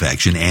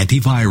 anti-infection,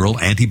 antiviral,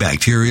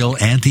 antibacterial,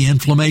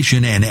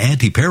 anti-inflammation, and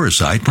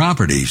anti-parasite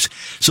properties.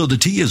 So the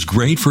tea is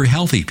great for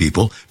healthy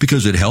people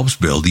because it helps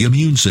build the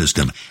immune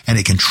system, and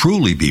it can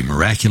truly be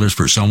miraculous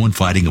for someone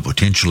fighting a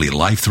potentially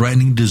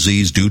life-threatening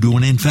disease due to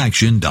an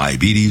infection,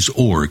 diabetes,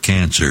 or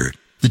cancer.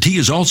 The tea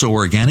is also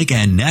organic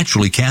and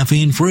naturally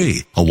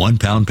caffeine-free. A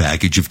 1-pound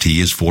package of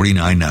tea is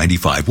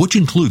 $49.95, which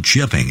includes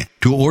shipping.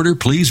 To order,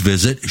 please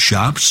visit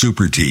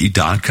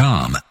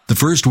shopsupertea.com. The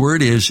first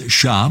word is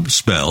shop,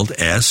 spelled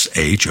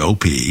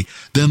S-H-O-P,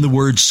 then the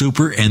word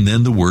super, and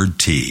then the word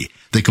tea.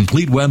 The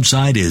complete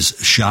website is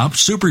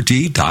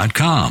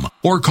shopsupertea.com,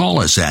 or call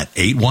us at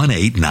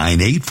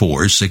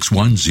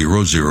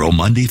 818-984-6100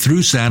 Monday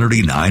through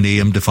Saturday, 9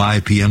 a.m. to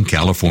 5 p.m.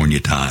 California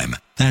time.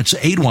 That's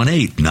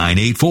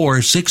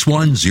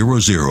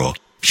 818-984-6100.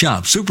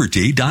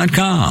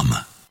 ShopSuperTea.com.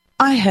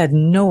 I had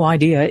no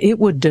idea it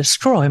would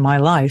destroy my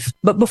life.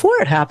 But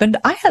before it happened,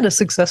 I had a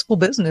successful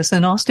business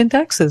in Austin,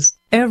 Texas.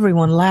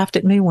 Everyone laughed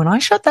at me when I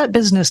shut that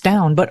business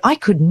down, but I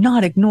could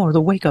not ignore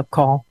the wake-up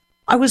call.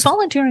 I was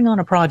volunteering on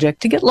a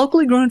project to get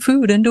locally grown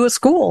food into a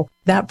school.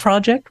 That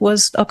project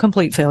was a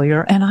complete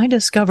failure, and I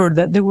discovered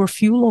that there were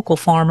few local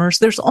farmers.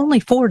 There's only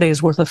 4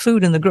 days worth of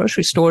food in the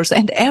grocery stores,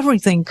 and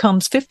everything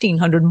comes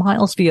 1,500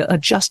 miles via a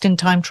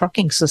just-in-time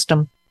trucking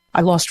system. I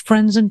lost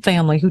friends and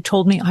family who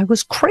told me I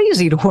was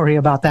crazy to worry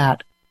about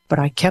that, but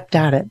I kept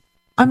at it.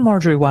 I'm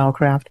Marjorie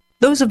Wildcraft.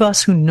 Those of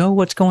us who know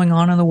what's going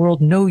on in the world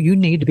know you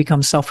need to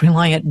become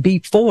self-reliant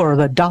before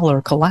the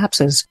dollar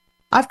collapses.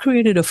 I've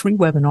created a free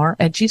webinar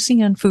at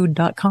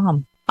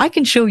gcnfood.com. I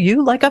can show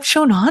you, like I've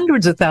shown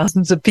hundreds of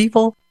thousands of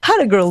people, how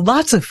to grow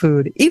lots of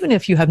food, even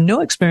if you have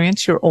no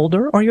experience, you're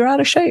older, or you're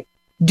out of shape.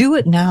 Do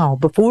it now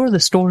before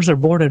the stores are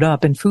boarded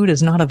up and food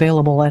is not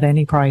available at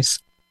any price.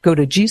 Go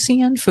to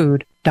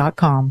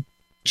gcnfood.com.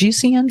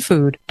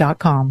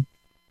 gcnfood.com.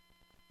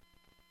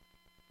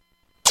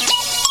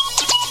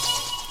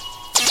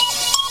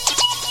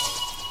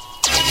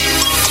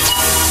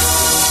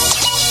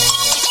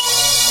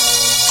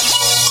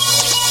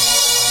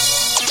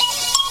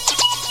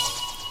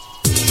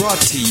 Brought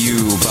to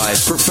you by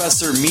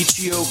Professor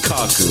Michio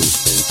Kaku.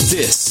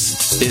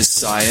 This is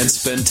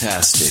Science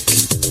Fantastic.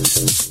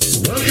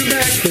 Welcome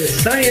back to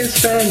Science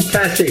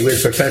Fantastic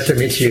with Professor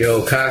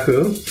Michio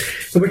Kaku.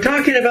 And we're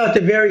talking about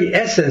the very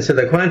essence of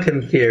the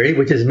quantum theory,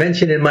 which is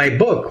mentioned in my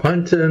book,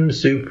 Quantum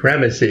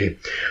Supremacy.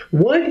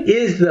 What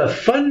is the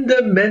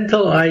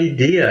fundamental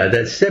idea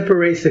that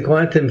separates the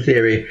quantum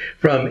theory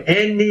from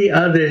any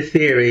other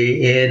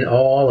theory in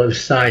all of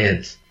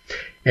science?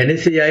 And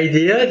it's the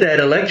idea that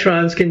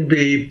electrons can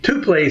be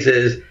two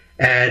places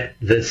at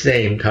the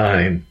same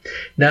time.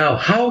 Now,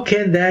 how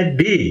can that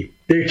be?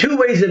 There are two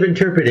ways of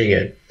interpreting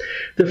it.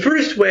 The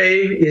first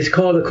way is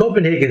called the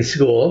Copenhagen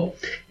School.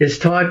 It's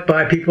taught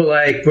by people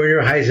like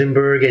Werner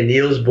Heisenberg and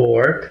Niels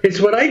Bohr.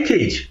 It's what I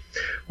teach.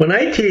 When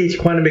I teach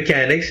quantum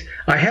mechanics,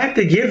 I have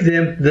to give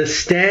them the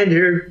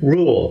standard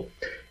rule.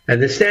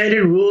 And the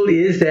standard rule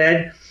is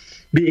that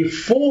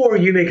before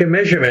you make a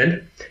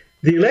measurement,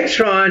 the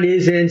electron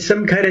is in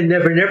some kind of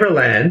never-never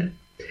land,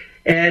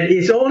 and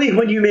it's only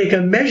when you make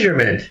a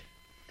measurement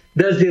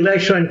does the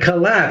electron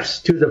collapse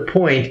to the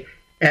point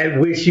at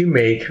which you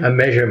make a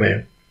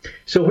measurement.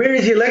 So where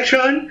is the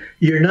electron?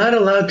 You're not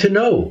allowed to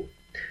know.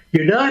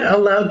 You're not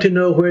allowed to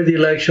know where the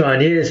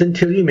electron is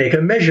until you make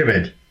a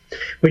measurement.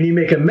 When you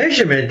make a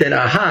measurement, then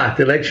aha,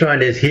 the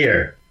electron is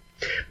here.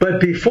 But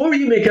before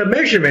you make a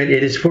measurement,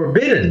 it is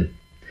forbidden.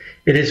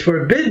 It is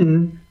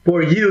forbidden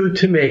for you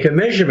to make a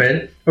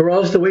measurement, or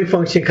else the wave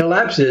function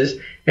collapses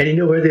and you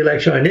know where the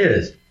electron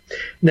is.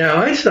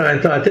 Now,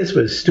 Einstein thought this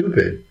was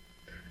stupid.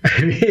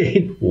 I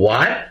mean,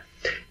 what?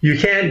 You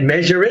can't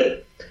measure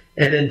it,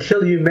 and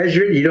until you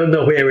measure it, you don't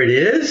know where it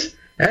is?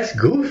 That's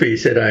goofy,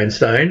 said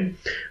Einstein.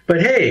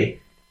 But hey,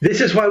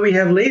 this is why we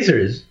have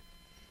lasers.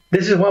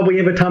 This is why we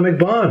have atomic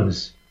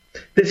bombs.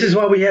 This is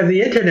why we have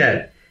the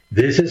internet.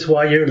 This is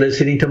why you're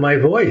listening to my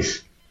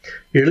voice.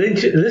 You're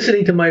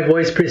listening to my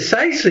voice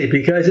precisely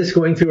because it's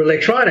going through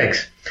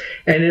electronics.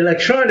 And in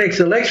electronics,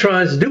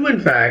 electrons do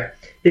in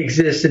fact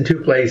exist in two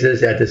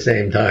places at the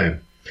same time.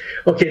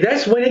 Okay,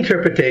 that's one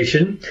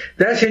interpretation.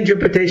 That's the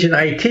interpretation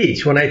I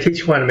teach when I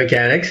teach quantum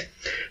mechanics.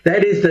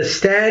 That is the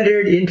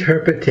standard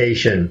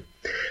interpretation,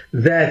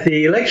 that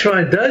the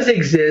electron does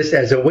exist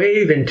as a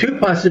wave in two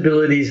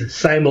possibilities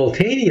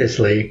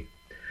simultaneously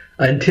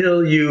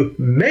until you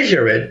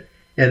measure it,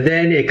 and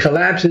then it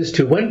collapses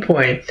to one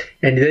point,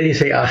 and then you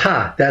say,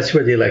 aha, that's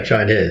where the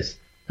electron is.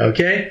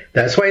 Okay?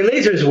 That's why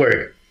lasers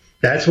work.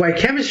 That's why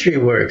chemistry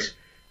works.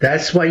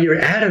 That's why your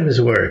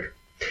atoms work.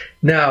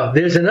 Now,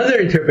 there's another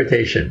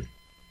interpretation.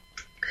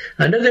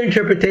 Another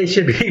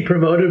interpretation being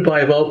promoted by,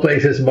 of all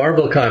places,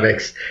 Marvel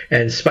Comics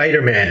and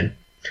Spider-Man.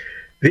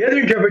 The other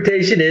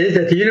interpretation is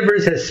that the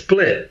universe has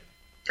split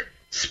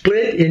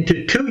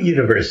into two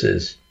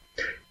universes.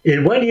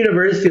 In one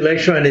universe, the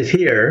electron is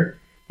here,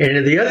 and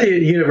in the other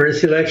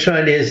universe, the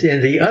electron is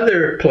in the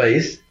other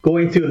place,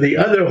 going through the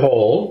other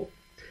hole.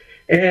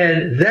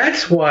 And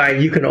that's why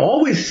you can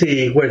always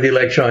see where the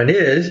electron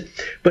is,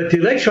 but the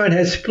electron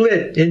has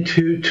split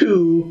into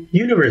two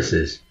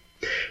universes.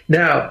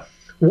 Now,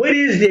 what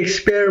is the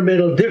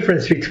experimental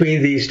difference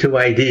between these two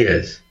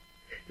ideas?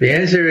 The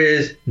answer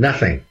is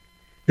nothing.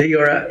 They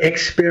are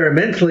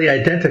experimentally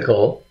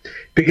identical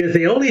because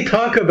they only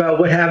talk about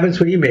what happens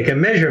when you make a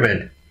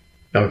measurement.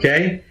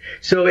 Okay?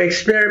 So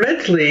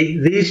experimentally,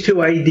 these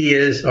two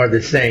ideas are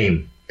the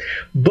same.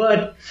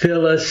 But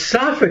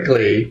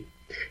philosophically,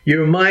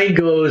 your mind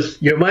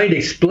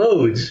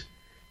explodes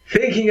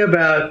thinking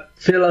about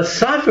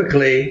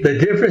philosophically the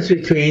difference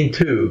between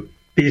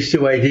these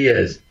two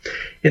ideas.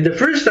 In the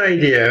first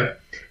idea,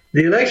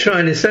 the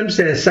electron in some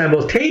sense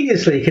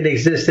simultaneously can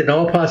exist in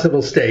all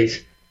possible states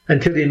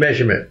until the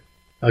measurement.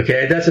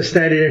 Okay, that's a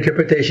standard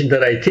interpretation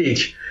that I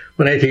teach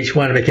when I teach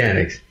quantum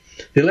mechanics.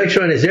 The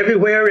electron is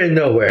everywhere and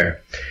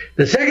nowhere.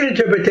 The second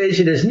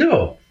interpretation is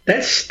no,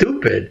 that's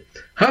stupid.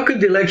 How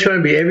could the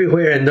electron be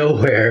everywhere and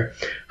nowhere?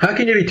 How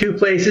can you be two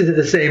places at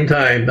the same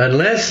time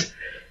unless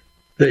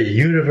the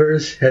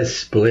universe has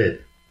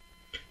split?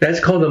 That's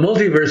called the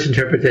multiverse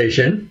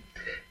interpretation.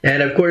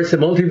 And of course, the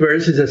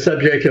multiverse is a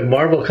subject of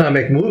Marvel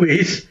comic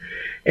movies.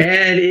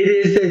 And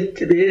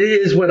it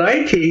is what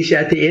I teach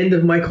at the end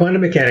of my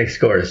quantum mechanics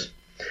course.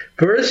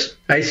 First,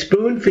 I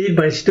spoon feed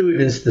my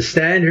students the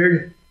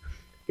standard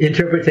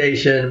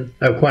interpretation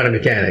of quantum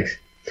mechanics,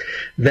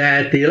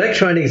 that the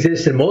electron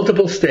exists in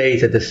multiple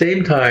states at the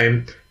same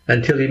time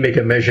until you make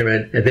a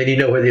measurement, and then you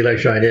know where the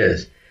electron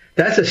is.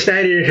 That's a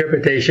standard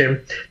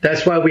interpretation.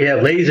 That's why we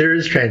have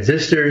lasers,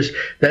 transistors.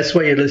 That's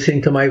why you're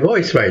listening to my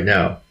voice right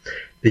now.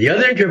 The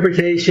other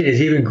interpretation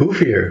is even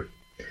goofier,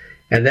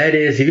 and that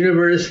is the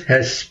universe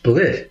has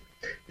split.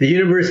 The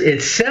universe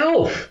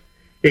itself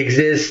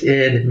exists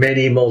in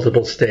many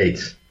multiple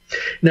states.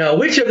 Now,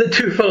 which of the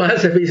two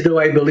philosophies do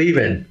I believe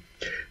in?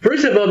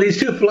 First of all, these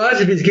two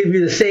philosophies give you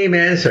the same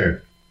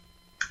answer.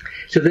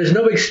 So there's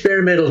no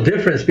experimental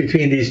difference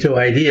between these two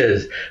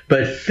ideas.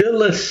 But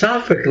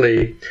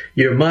philosophically,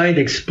 your mind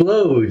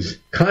explodes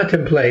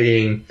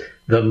contemplating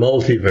the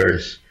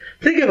multiverse.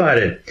 Think about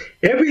it.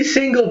 Every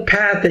single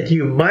path that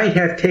you might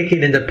have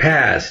taken in the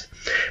past,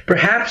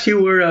 perhaps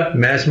you were a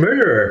mass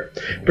murderer,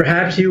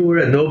 perhaps you were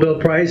a Nobel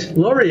Prize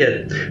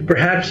laureate,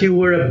 perhaps you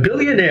were a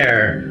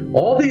billionaire.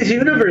 All these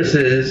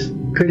universes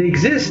could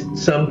exist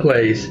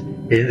someplace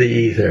in the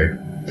ether.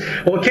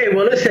 Okay,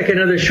 well, let's take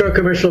another short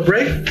commercial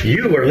break.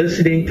 You are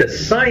listening to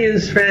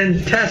Science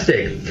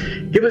Fantastic.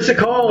 Give us a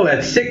call at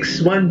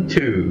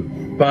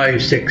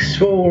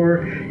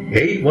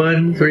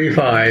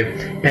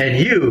 612-564-8135, and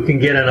you can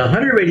get on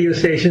 100 radio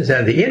stations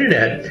and the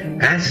internet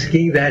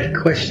asking that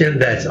question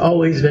that's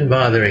always been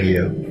bothering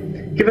you.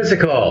 Give us a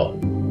call.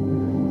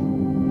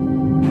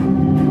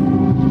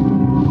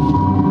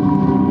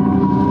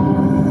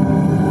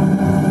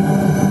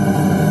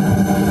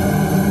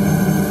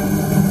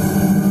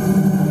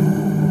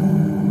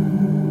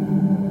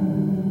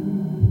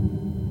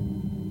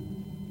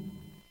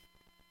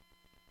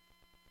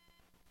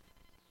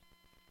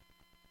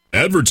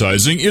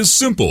 Advertising is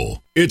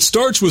simple. It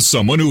starts with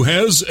someone who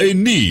has a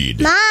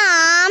need.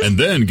 Mom! And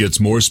then gets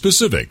more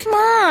specific.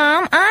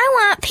 Mom, I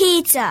want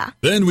pizza.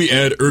 Then we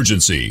add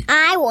urgency.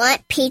 I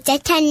want pizza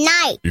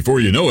tonight. Before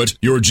you know it,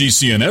 your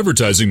GCN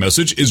advertising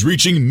message is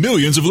reaching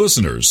millions of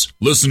listeners.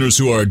 Listeners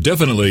who are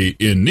definitely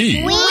in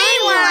need. We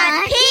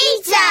want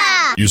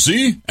pizza! You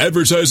see,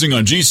 advertising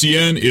on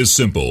GCN is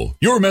simple.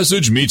 Your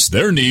message meets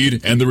their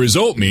need, and the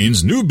result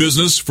means new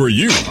business for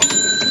you.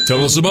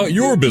 Tell us about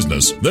your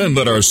business. Then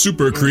let our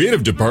super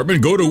creative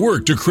department go to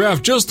work to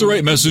craft just the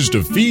right message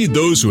to feed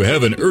those who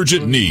have an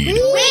urgent need.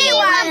 We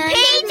want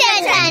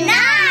pizza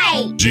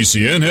tonight!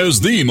 GCN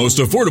has the most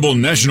affordable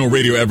national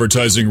radio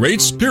advertising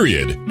rates,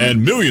 period.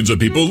 And millions of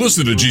people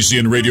listen to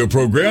GCN radio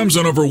programs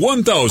on over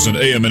 1,000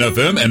 AM and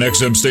FM and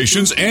XM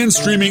stations and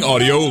streaming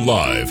audio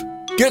live.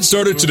 Get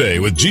started today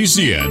with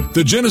GCN,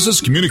 the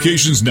Genesis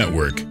Communications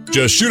Network.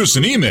 Just shoot us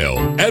an email,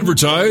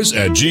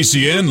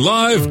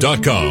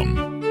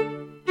 advertise@gcnlive.com.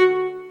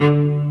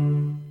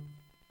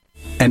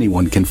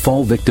 Anyone can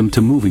fall victim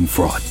to moving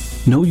fraud.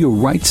 Know your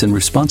rights and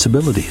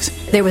responsibilities.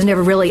 There was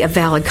never really a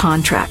valid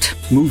contract.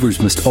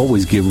 Movers must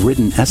always give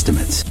written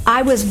estimates.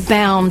 I was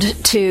bound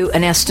to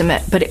an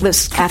estimate, but it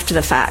was after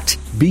the fact.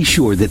 Be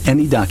sure that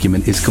any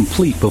document is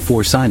complete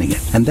before signing it,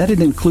 and that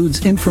it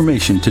includes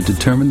information to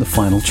determine the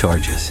final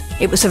charges.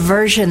 It was a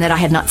version that I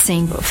had not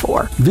seen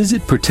before.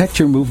 Visit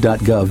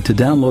protectyourmove.gov to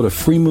download a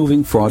free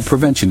moving fraud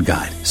prevention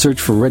guide. Search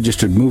for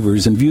registered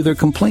movers and view their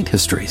complaint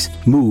histories.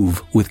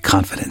 Move with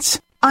confidence.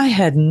 I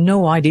had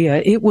no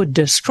idea it would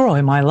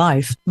destroy my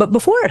life. But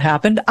before it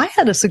happened, I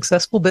had a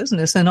successful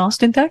business in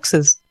Austin,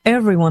 Texas.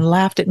 Everyone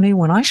laughed at me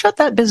when I shut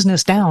that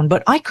business down,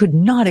 but I could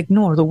not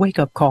ignore the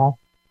wake-up call.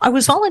 I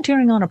was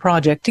volunteering on a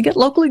project to get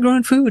locally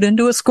grown food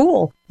into a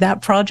school.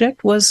 That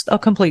project was a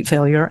complete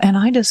failure, and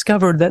I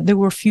discovered that there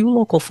were few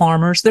local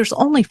farmers. There's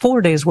only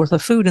 4 days worth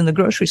of food in the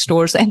grocery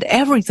stores, and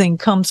everything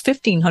comes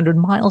 1,500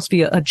 miles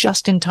via a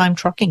just-in-time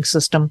trucking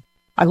system.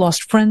 I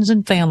lost friends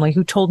and family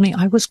who told me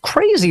I was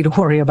crazy to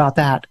worry about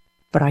that,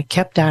 but I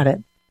kept at it.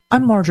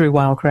 I'm Marjorie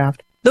Wildcraft.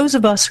 Those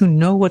of us who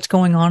know what's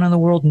going on in the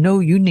world know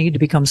you need to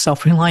become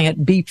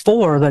self-reliant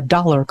before the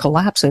dollar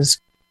collapses.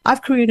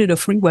 I've created a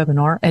free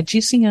webinar at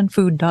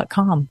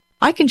gcnfood.com.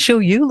 I can show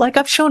you, like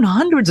I've shown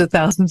hundreds of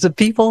thousands of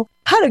people,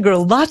 how to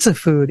grow lots of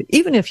food,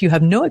 even if you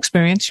have no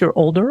experience, you're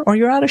older, or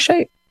you're out of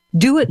shape.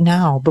 Do it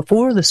now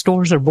before the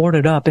stores are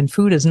boarded up and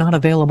food is not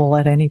available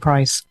at any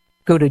price.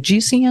 Go to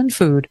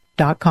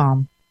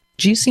gcnfood.com.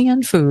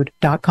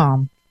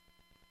 gcnfood.com.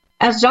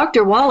 As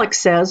Dr. Wallach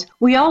says,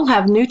 we all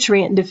have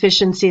nutrient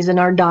deficiencies in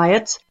our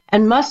diets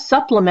and must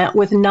supplement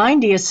with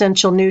 90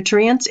 essential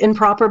nutrients in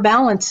proper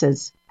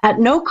balances. At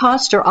no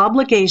cost or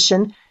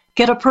obligation,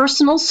 get a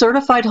personal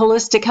certified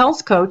holistic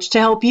health coach to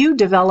help you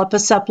develop a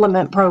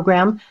supplement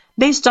program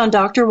based on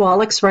Dr.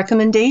 Wallach's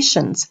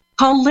recommendations.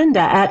 Call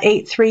Linda at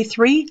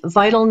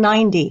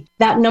 833-VITAL-90.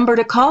 That number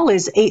to call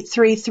is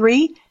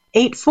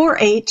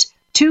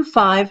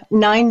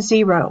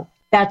 833-848-2590.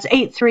 That's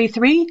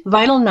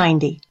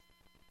 833-VITAL-90.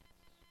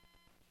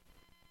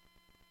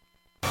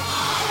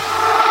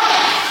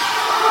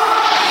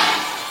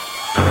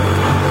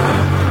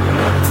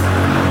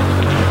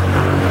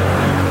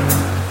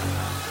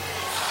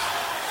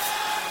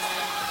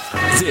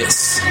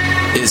 This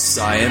is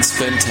Science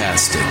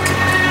Fantastic.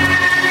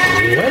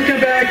 Welcome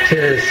back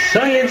to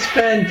Science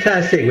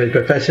Fantastic with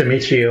Professor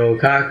Michio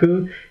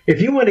Kaku.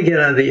 If you want to get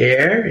on the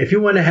air, if you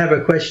want to have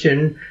a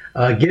question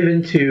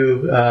given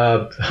to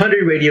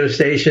 100 radio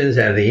stations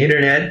and the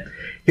internet,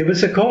 give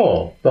us a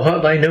call. The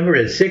hotline number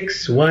is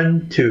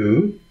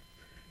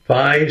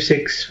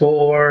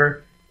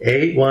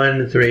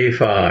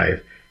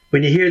 612-564-8135.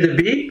 When you hear the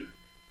beep,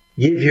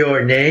 give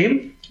your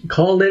name,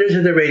 call letters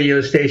of the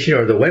radio station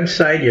or the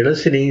website you're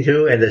listening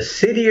to and the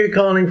city you're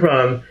calling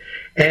from,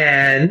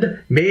 and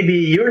maybe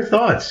your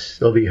thoughts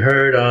will be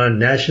heard on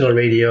national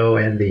radio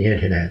and the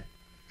internet.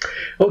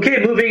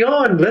 Okay, moving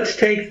on. Let's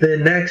take the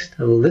next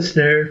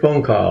listener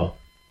phone call.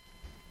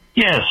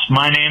 Yes,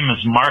 my name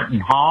is Martin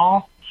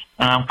Hall,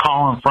 and I'm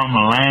calling from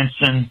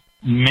Lansing,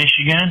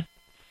 Michigan,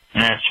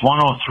 and that's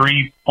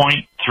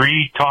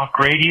 103.3 Talk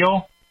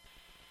Radio.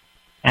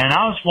 And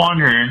I was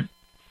wondering,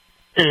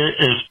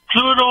 is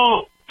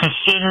Pluto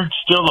considered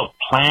still a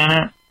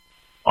planet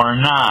or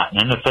not?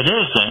 And if it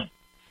isn't,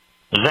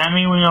 does that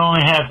mean we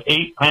only have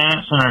 8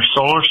 planets in our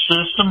solar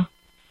system?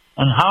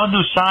 And how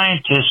do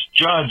scientists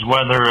judge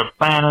whether a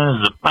planet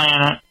is a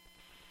planet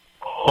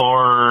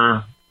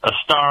or a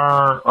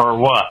star or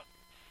what?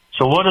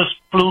 So what is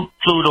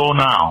Pluto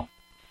now?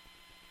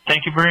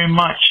 Thank you very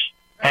much.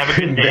 Have a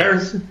good day.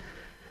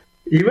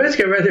 You ask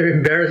a rather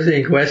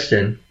embarrassing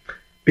question.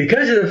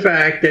 Because of the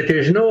fact that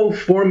there's no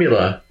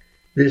formula,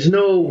 there's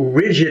no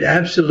rigid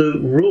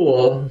absolute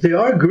rule, there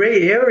are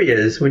gray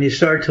areas when you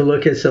start to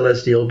look at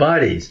celestial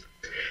bodies.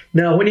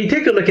 Now, when you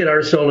take a look at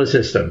our solar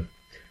system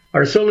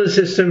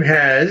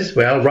has,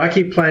 well,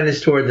 rocky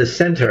planets toward the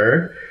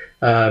center,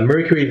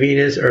 Mercury,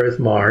 Venus, Earth,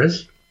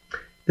 Mars.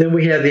 Then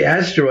we have the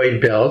asteroid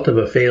belt of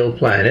a failed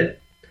planet.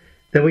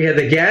 Then we have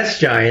the gas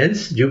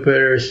giants,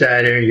 Jupiter,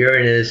 Saturn,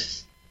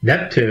 Uranus,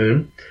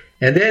 Neptune.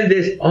 And then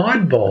this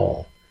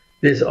oddball,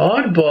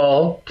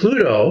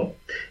 Pluto,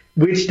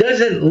 which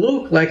doesn't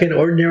look like an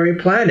ordinary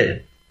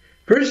planet.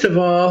 First of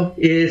all,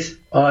 its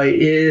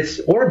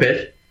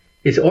orbit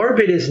is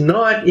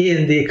not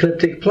in the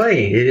ecliptic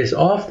plane. It is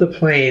off the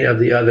plane of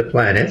the other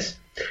planets.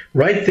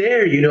 Right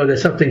there, you know that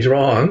something's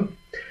wrong.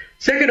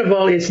 Second of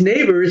all, its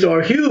neighbors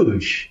are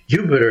huge.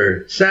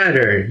 Jupiter,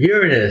 Saturn,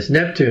 Uranus,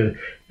 Neptune.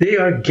 They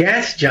are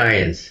gas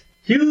giants,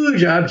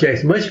 huge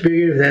objects, much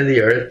bigger than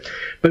the Earth.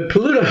 But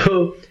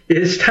Pluto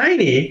is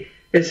tiny.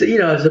 It's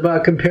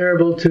about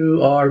comparable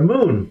to our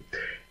moon.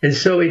 And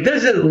so it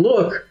doesn't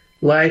look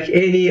like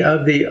any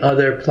of the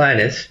other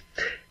planets.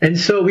 And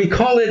so we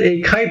call it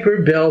a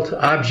Kuiper Belt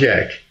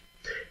object.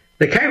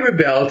 The Kuiper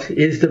Belt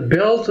is the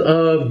belt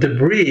of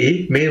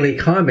debris, mainly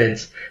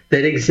comets,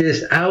 that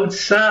exists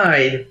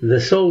outside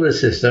the solar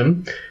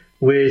system,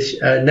 which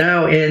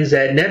now ends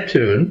at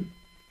Neptune.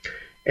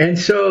 And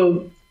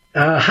so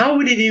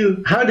how did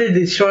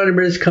the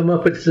astronomers come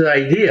up with this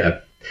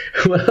idea?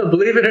 Well,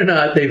 believe it or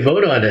not, they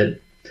vote on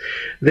it.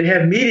 They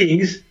have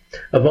meetings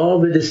of all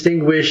the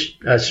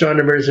distinguished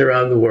astronomers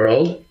around the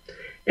world.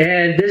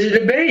 And there's a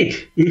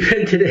debate.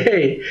 Even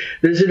today,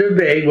 there's a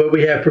debate where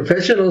we have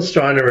professional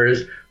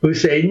astronomers who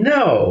say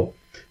no,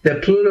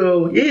 that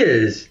Pluto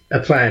is a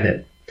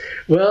planet.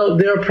 Well,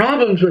 there are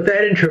problems with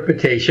that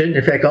interpretation.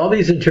 In fact, all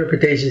these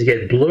interpretations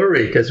get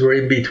blurry because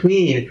we're in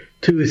between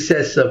two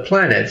sets of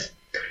planets.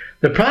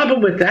 The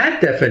problem with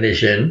that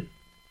definition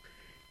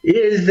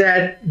is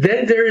that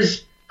then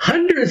there's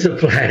hundreds of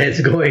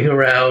planets going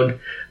around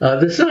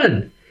the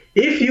sun.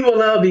 If you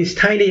allow these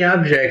tiny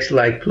objects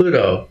like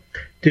Pluto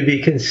to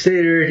be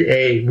considered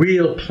a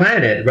real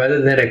planet rather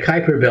than a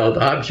Kuiper Belt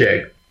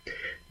object,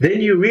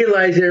 then you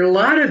realize there are a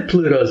lot of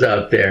Plutos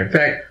out there. In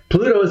fact,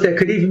 Plutos that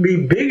could even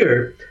be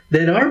bigger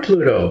than our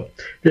Pluto.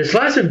 There's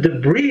lots of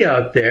debris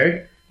out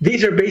there.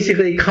 These are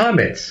basically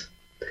comets.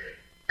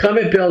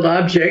 Comet belt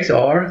objects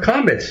are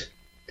comets.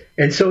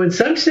 And so in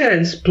some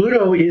sense,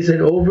 Pluto is an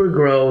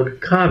overgrown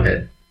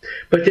comet.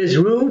 But there's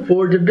room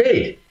for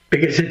debate,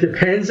 because it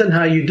depends on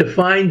how you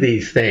define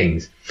these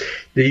things.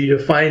 Do you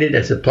define it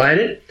as a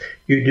planet?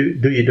 Do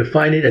you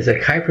define it as a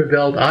Kuiper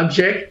Belt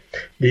object?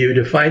 Do you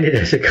define it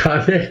as a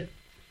comet?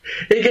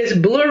 It gets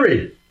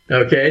blurry.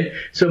 Okay?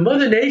 So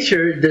Mother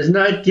Nature does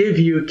not give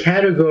you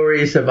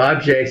categories of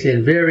objects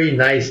in very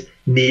nice,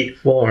 neat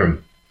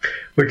form.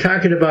 We're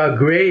talking about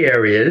gray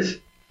areas.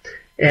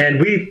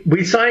 And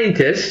we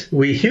scientists,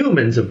 we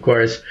humans, of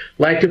course,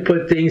 like to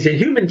put things in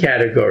human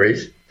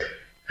categories.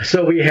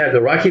 So we have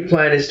the rocky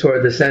planets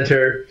toward the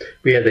center,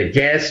 we have the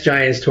gas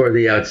giants toward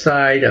the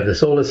outside of the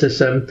solar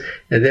system,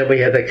 and then we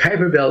have the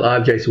Kuiper Belt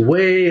objects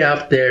way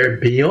out there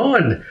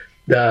beyond,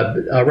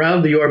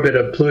 around the orbit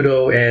of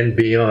Pluto and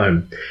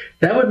beyond.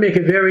 That would make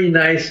a very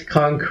nice,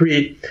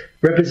 concrete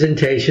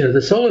representation of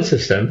the solar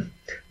system,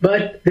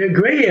 but they're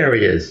gray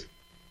areas.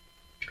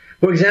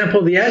 For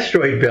example, the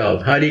asteroid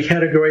belt. How do you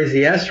categorize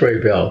the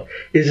asteroid belt?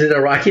 Is it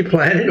a rocky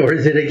planet or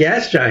is it a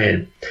gas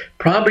giant?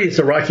 Probably it's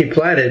a rocky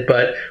planet,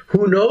 but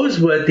who knows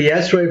what the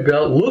asteroid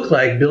belt looked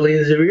like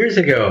billions of years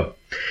ago?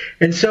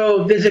 And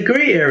so there's a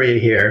gray area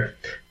here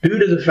due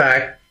to the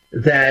fact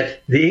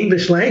that the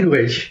English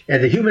language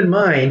and the human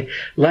mind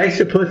likes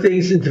to put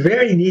things into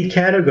very neat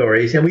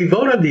categories, and we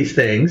vote on these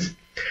things,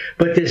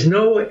 but there's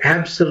no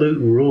absolute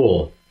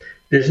rule.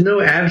 There's no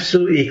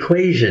absolute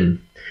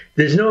equation.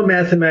 There's no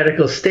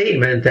mathematical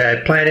statement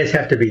that planets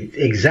have to be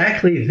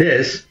exactly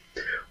this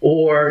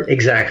or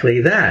exactly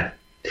that.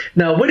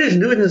 Now, what does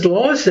Newton's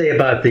laws say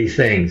about these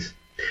things?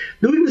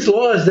 Newton's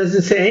laws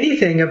doesn't say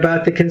anything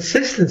about the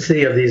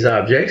consistency of these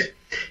objects.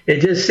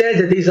 It just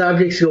says that these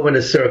objects go in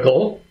a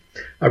circle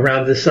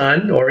around the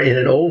sun or in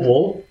an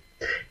oval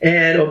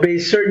and obey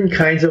certain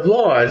kinds of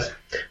laws.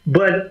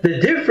 But the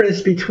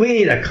difference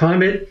between a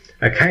comet,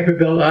 a Kuiper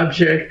Belt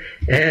object,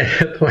 and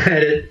a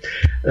planet,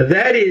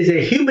 that is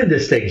a human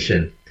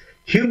distinction.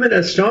 Human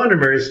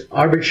astronomers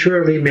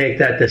arbitrarily make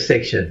that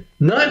distinction,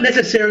 not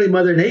necessarily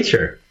Mother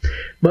Nature.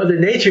 Mother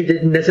Nature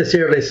didn't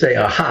necessarily say,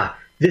 aha,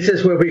 this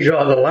is where we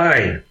draw the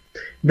line.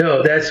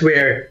 No, that's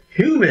where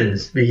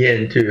humans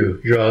begin to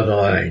draw the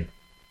line.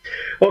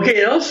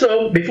 Okay, and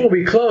also, before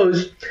we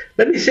close,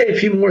 let me say a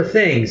few more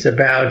things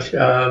about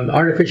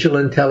artificial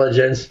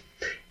intelligence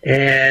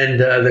and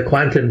the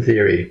quantum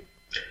theory.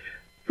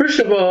 First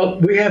of all,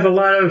 we have a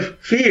lot of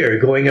fear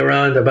going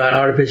around about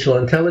artificial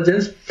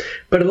intelligence,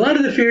 but a lot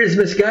of the fear is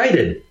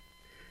misguided.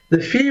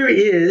 The fear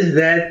is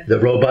that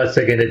the robots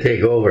are going to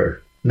take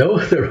over. No,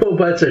 the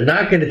robots are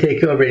not going to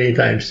take over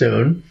anytime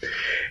soon.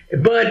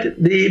 But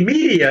the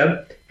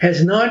media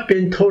has not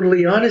been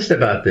totally honest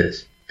about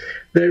this.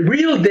 The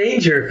real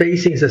danger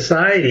facing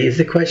society is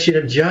the question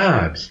of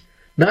jobs,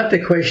 not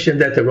the question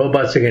that the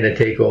robots are going to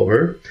take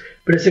over,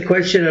 but it's a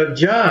question of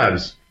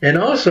jobs and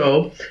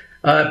also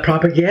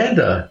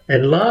propaganda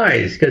and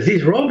lies, because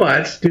these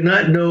robots do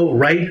not know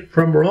right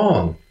from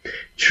wrong,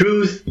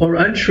 truth or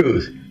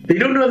untruth. They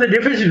don't know the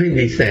difference between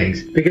these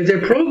things because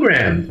they're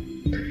programmed.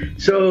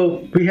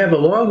 So we have a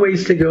long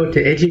ways to go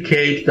to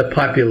educate the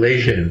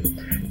population.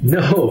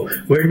 No,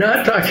 we're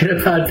not talking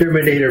about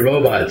Terminator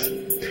robots.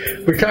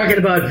 We're talking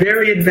about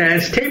very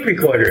advanced tape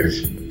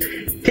recorders.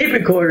 Tape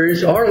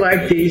recorders are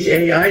like these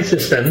AI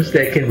systems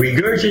that can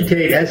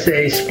regurgitate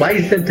essays,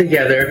 splice them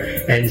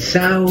together, and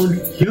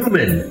sound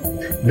human.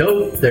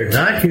 No, they're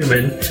not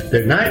human.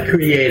 They're not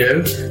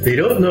creative. They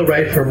don't know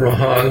right from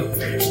wrong.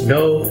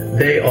 No,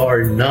 they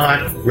are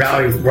not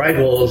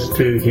rivals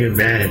to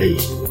humanity.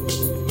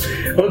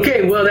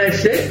 Okay, well,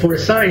 that's it for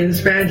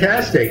Science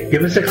Fantastic.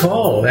 Give us a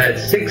call at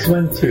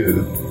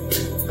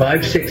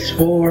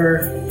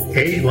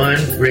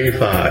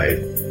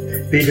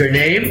 612-564-8135. Leave your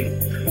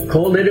name,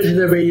 call letters to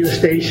the radio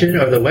station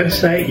or the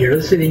website you're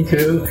listening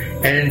to,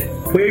 and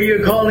where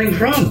you're calling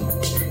from.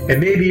 And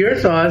maybe your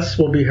thoughts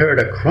will be heard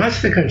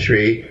across the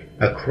country,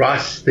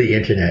 across the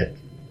internet.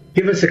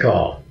 Give us a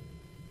call.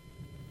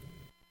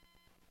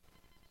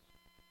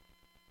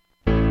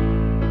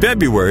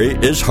 February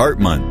is Heart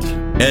Month,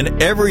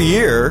 and every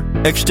year,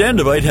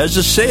 Extendivite has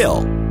a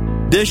sale.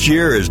 This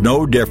year is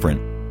no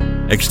different.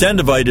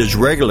 Extendivite is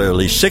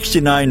regularly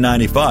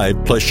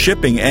 $69.95 plus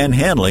shipping and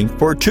handling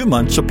for a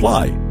 2-month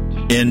supply.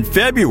 In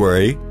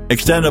February,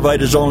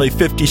 Extendivite is only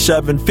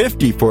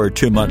 $57.50 for a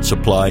 2-month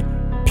supply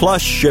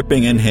plus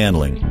shipping and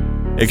handling.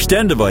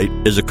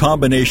 Extendivite is a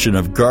combination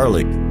of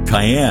garlic,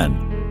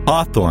 cayenne,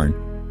 hawthorn,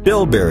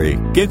 bilberry,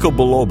 ginkgo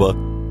biloba,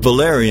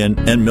 valerian,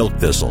 and milk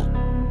thistle.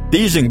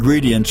 These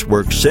ingredients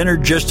work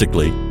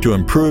synergistically to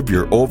improve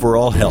your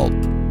overall health.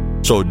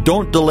 So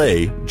don't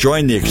delay.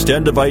 Join the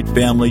Extendivite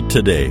family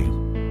today.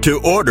 To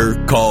order,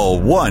 call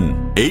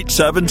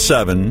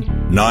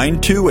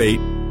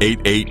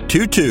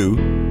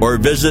 1-877-928-8822 or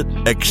visit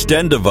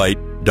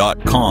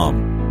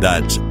extendivite.com.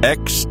 That's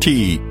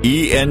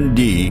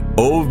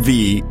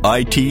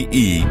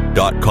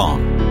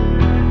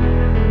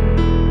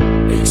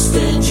XTENDOVITE.com.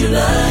 Extend your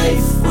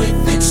life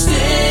with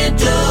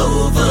Extendivite.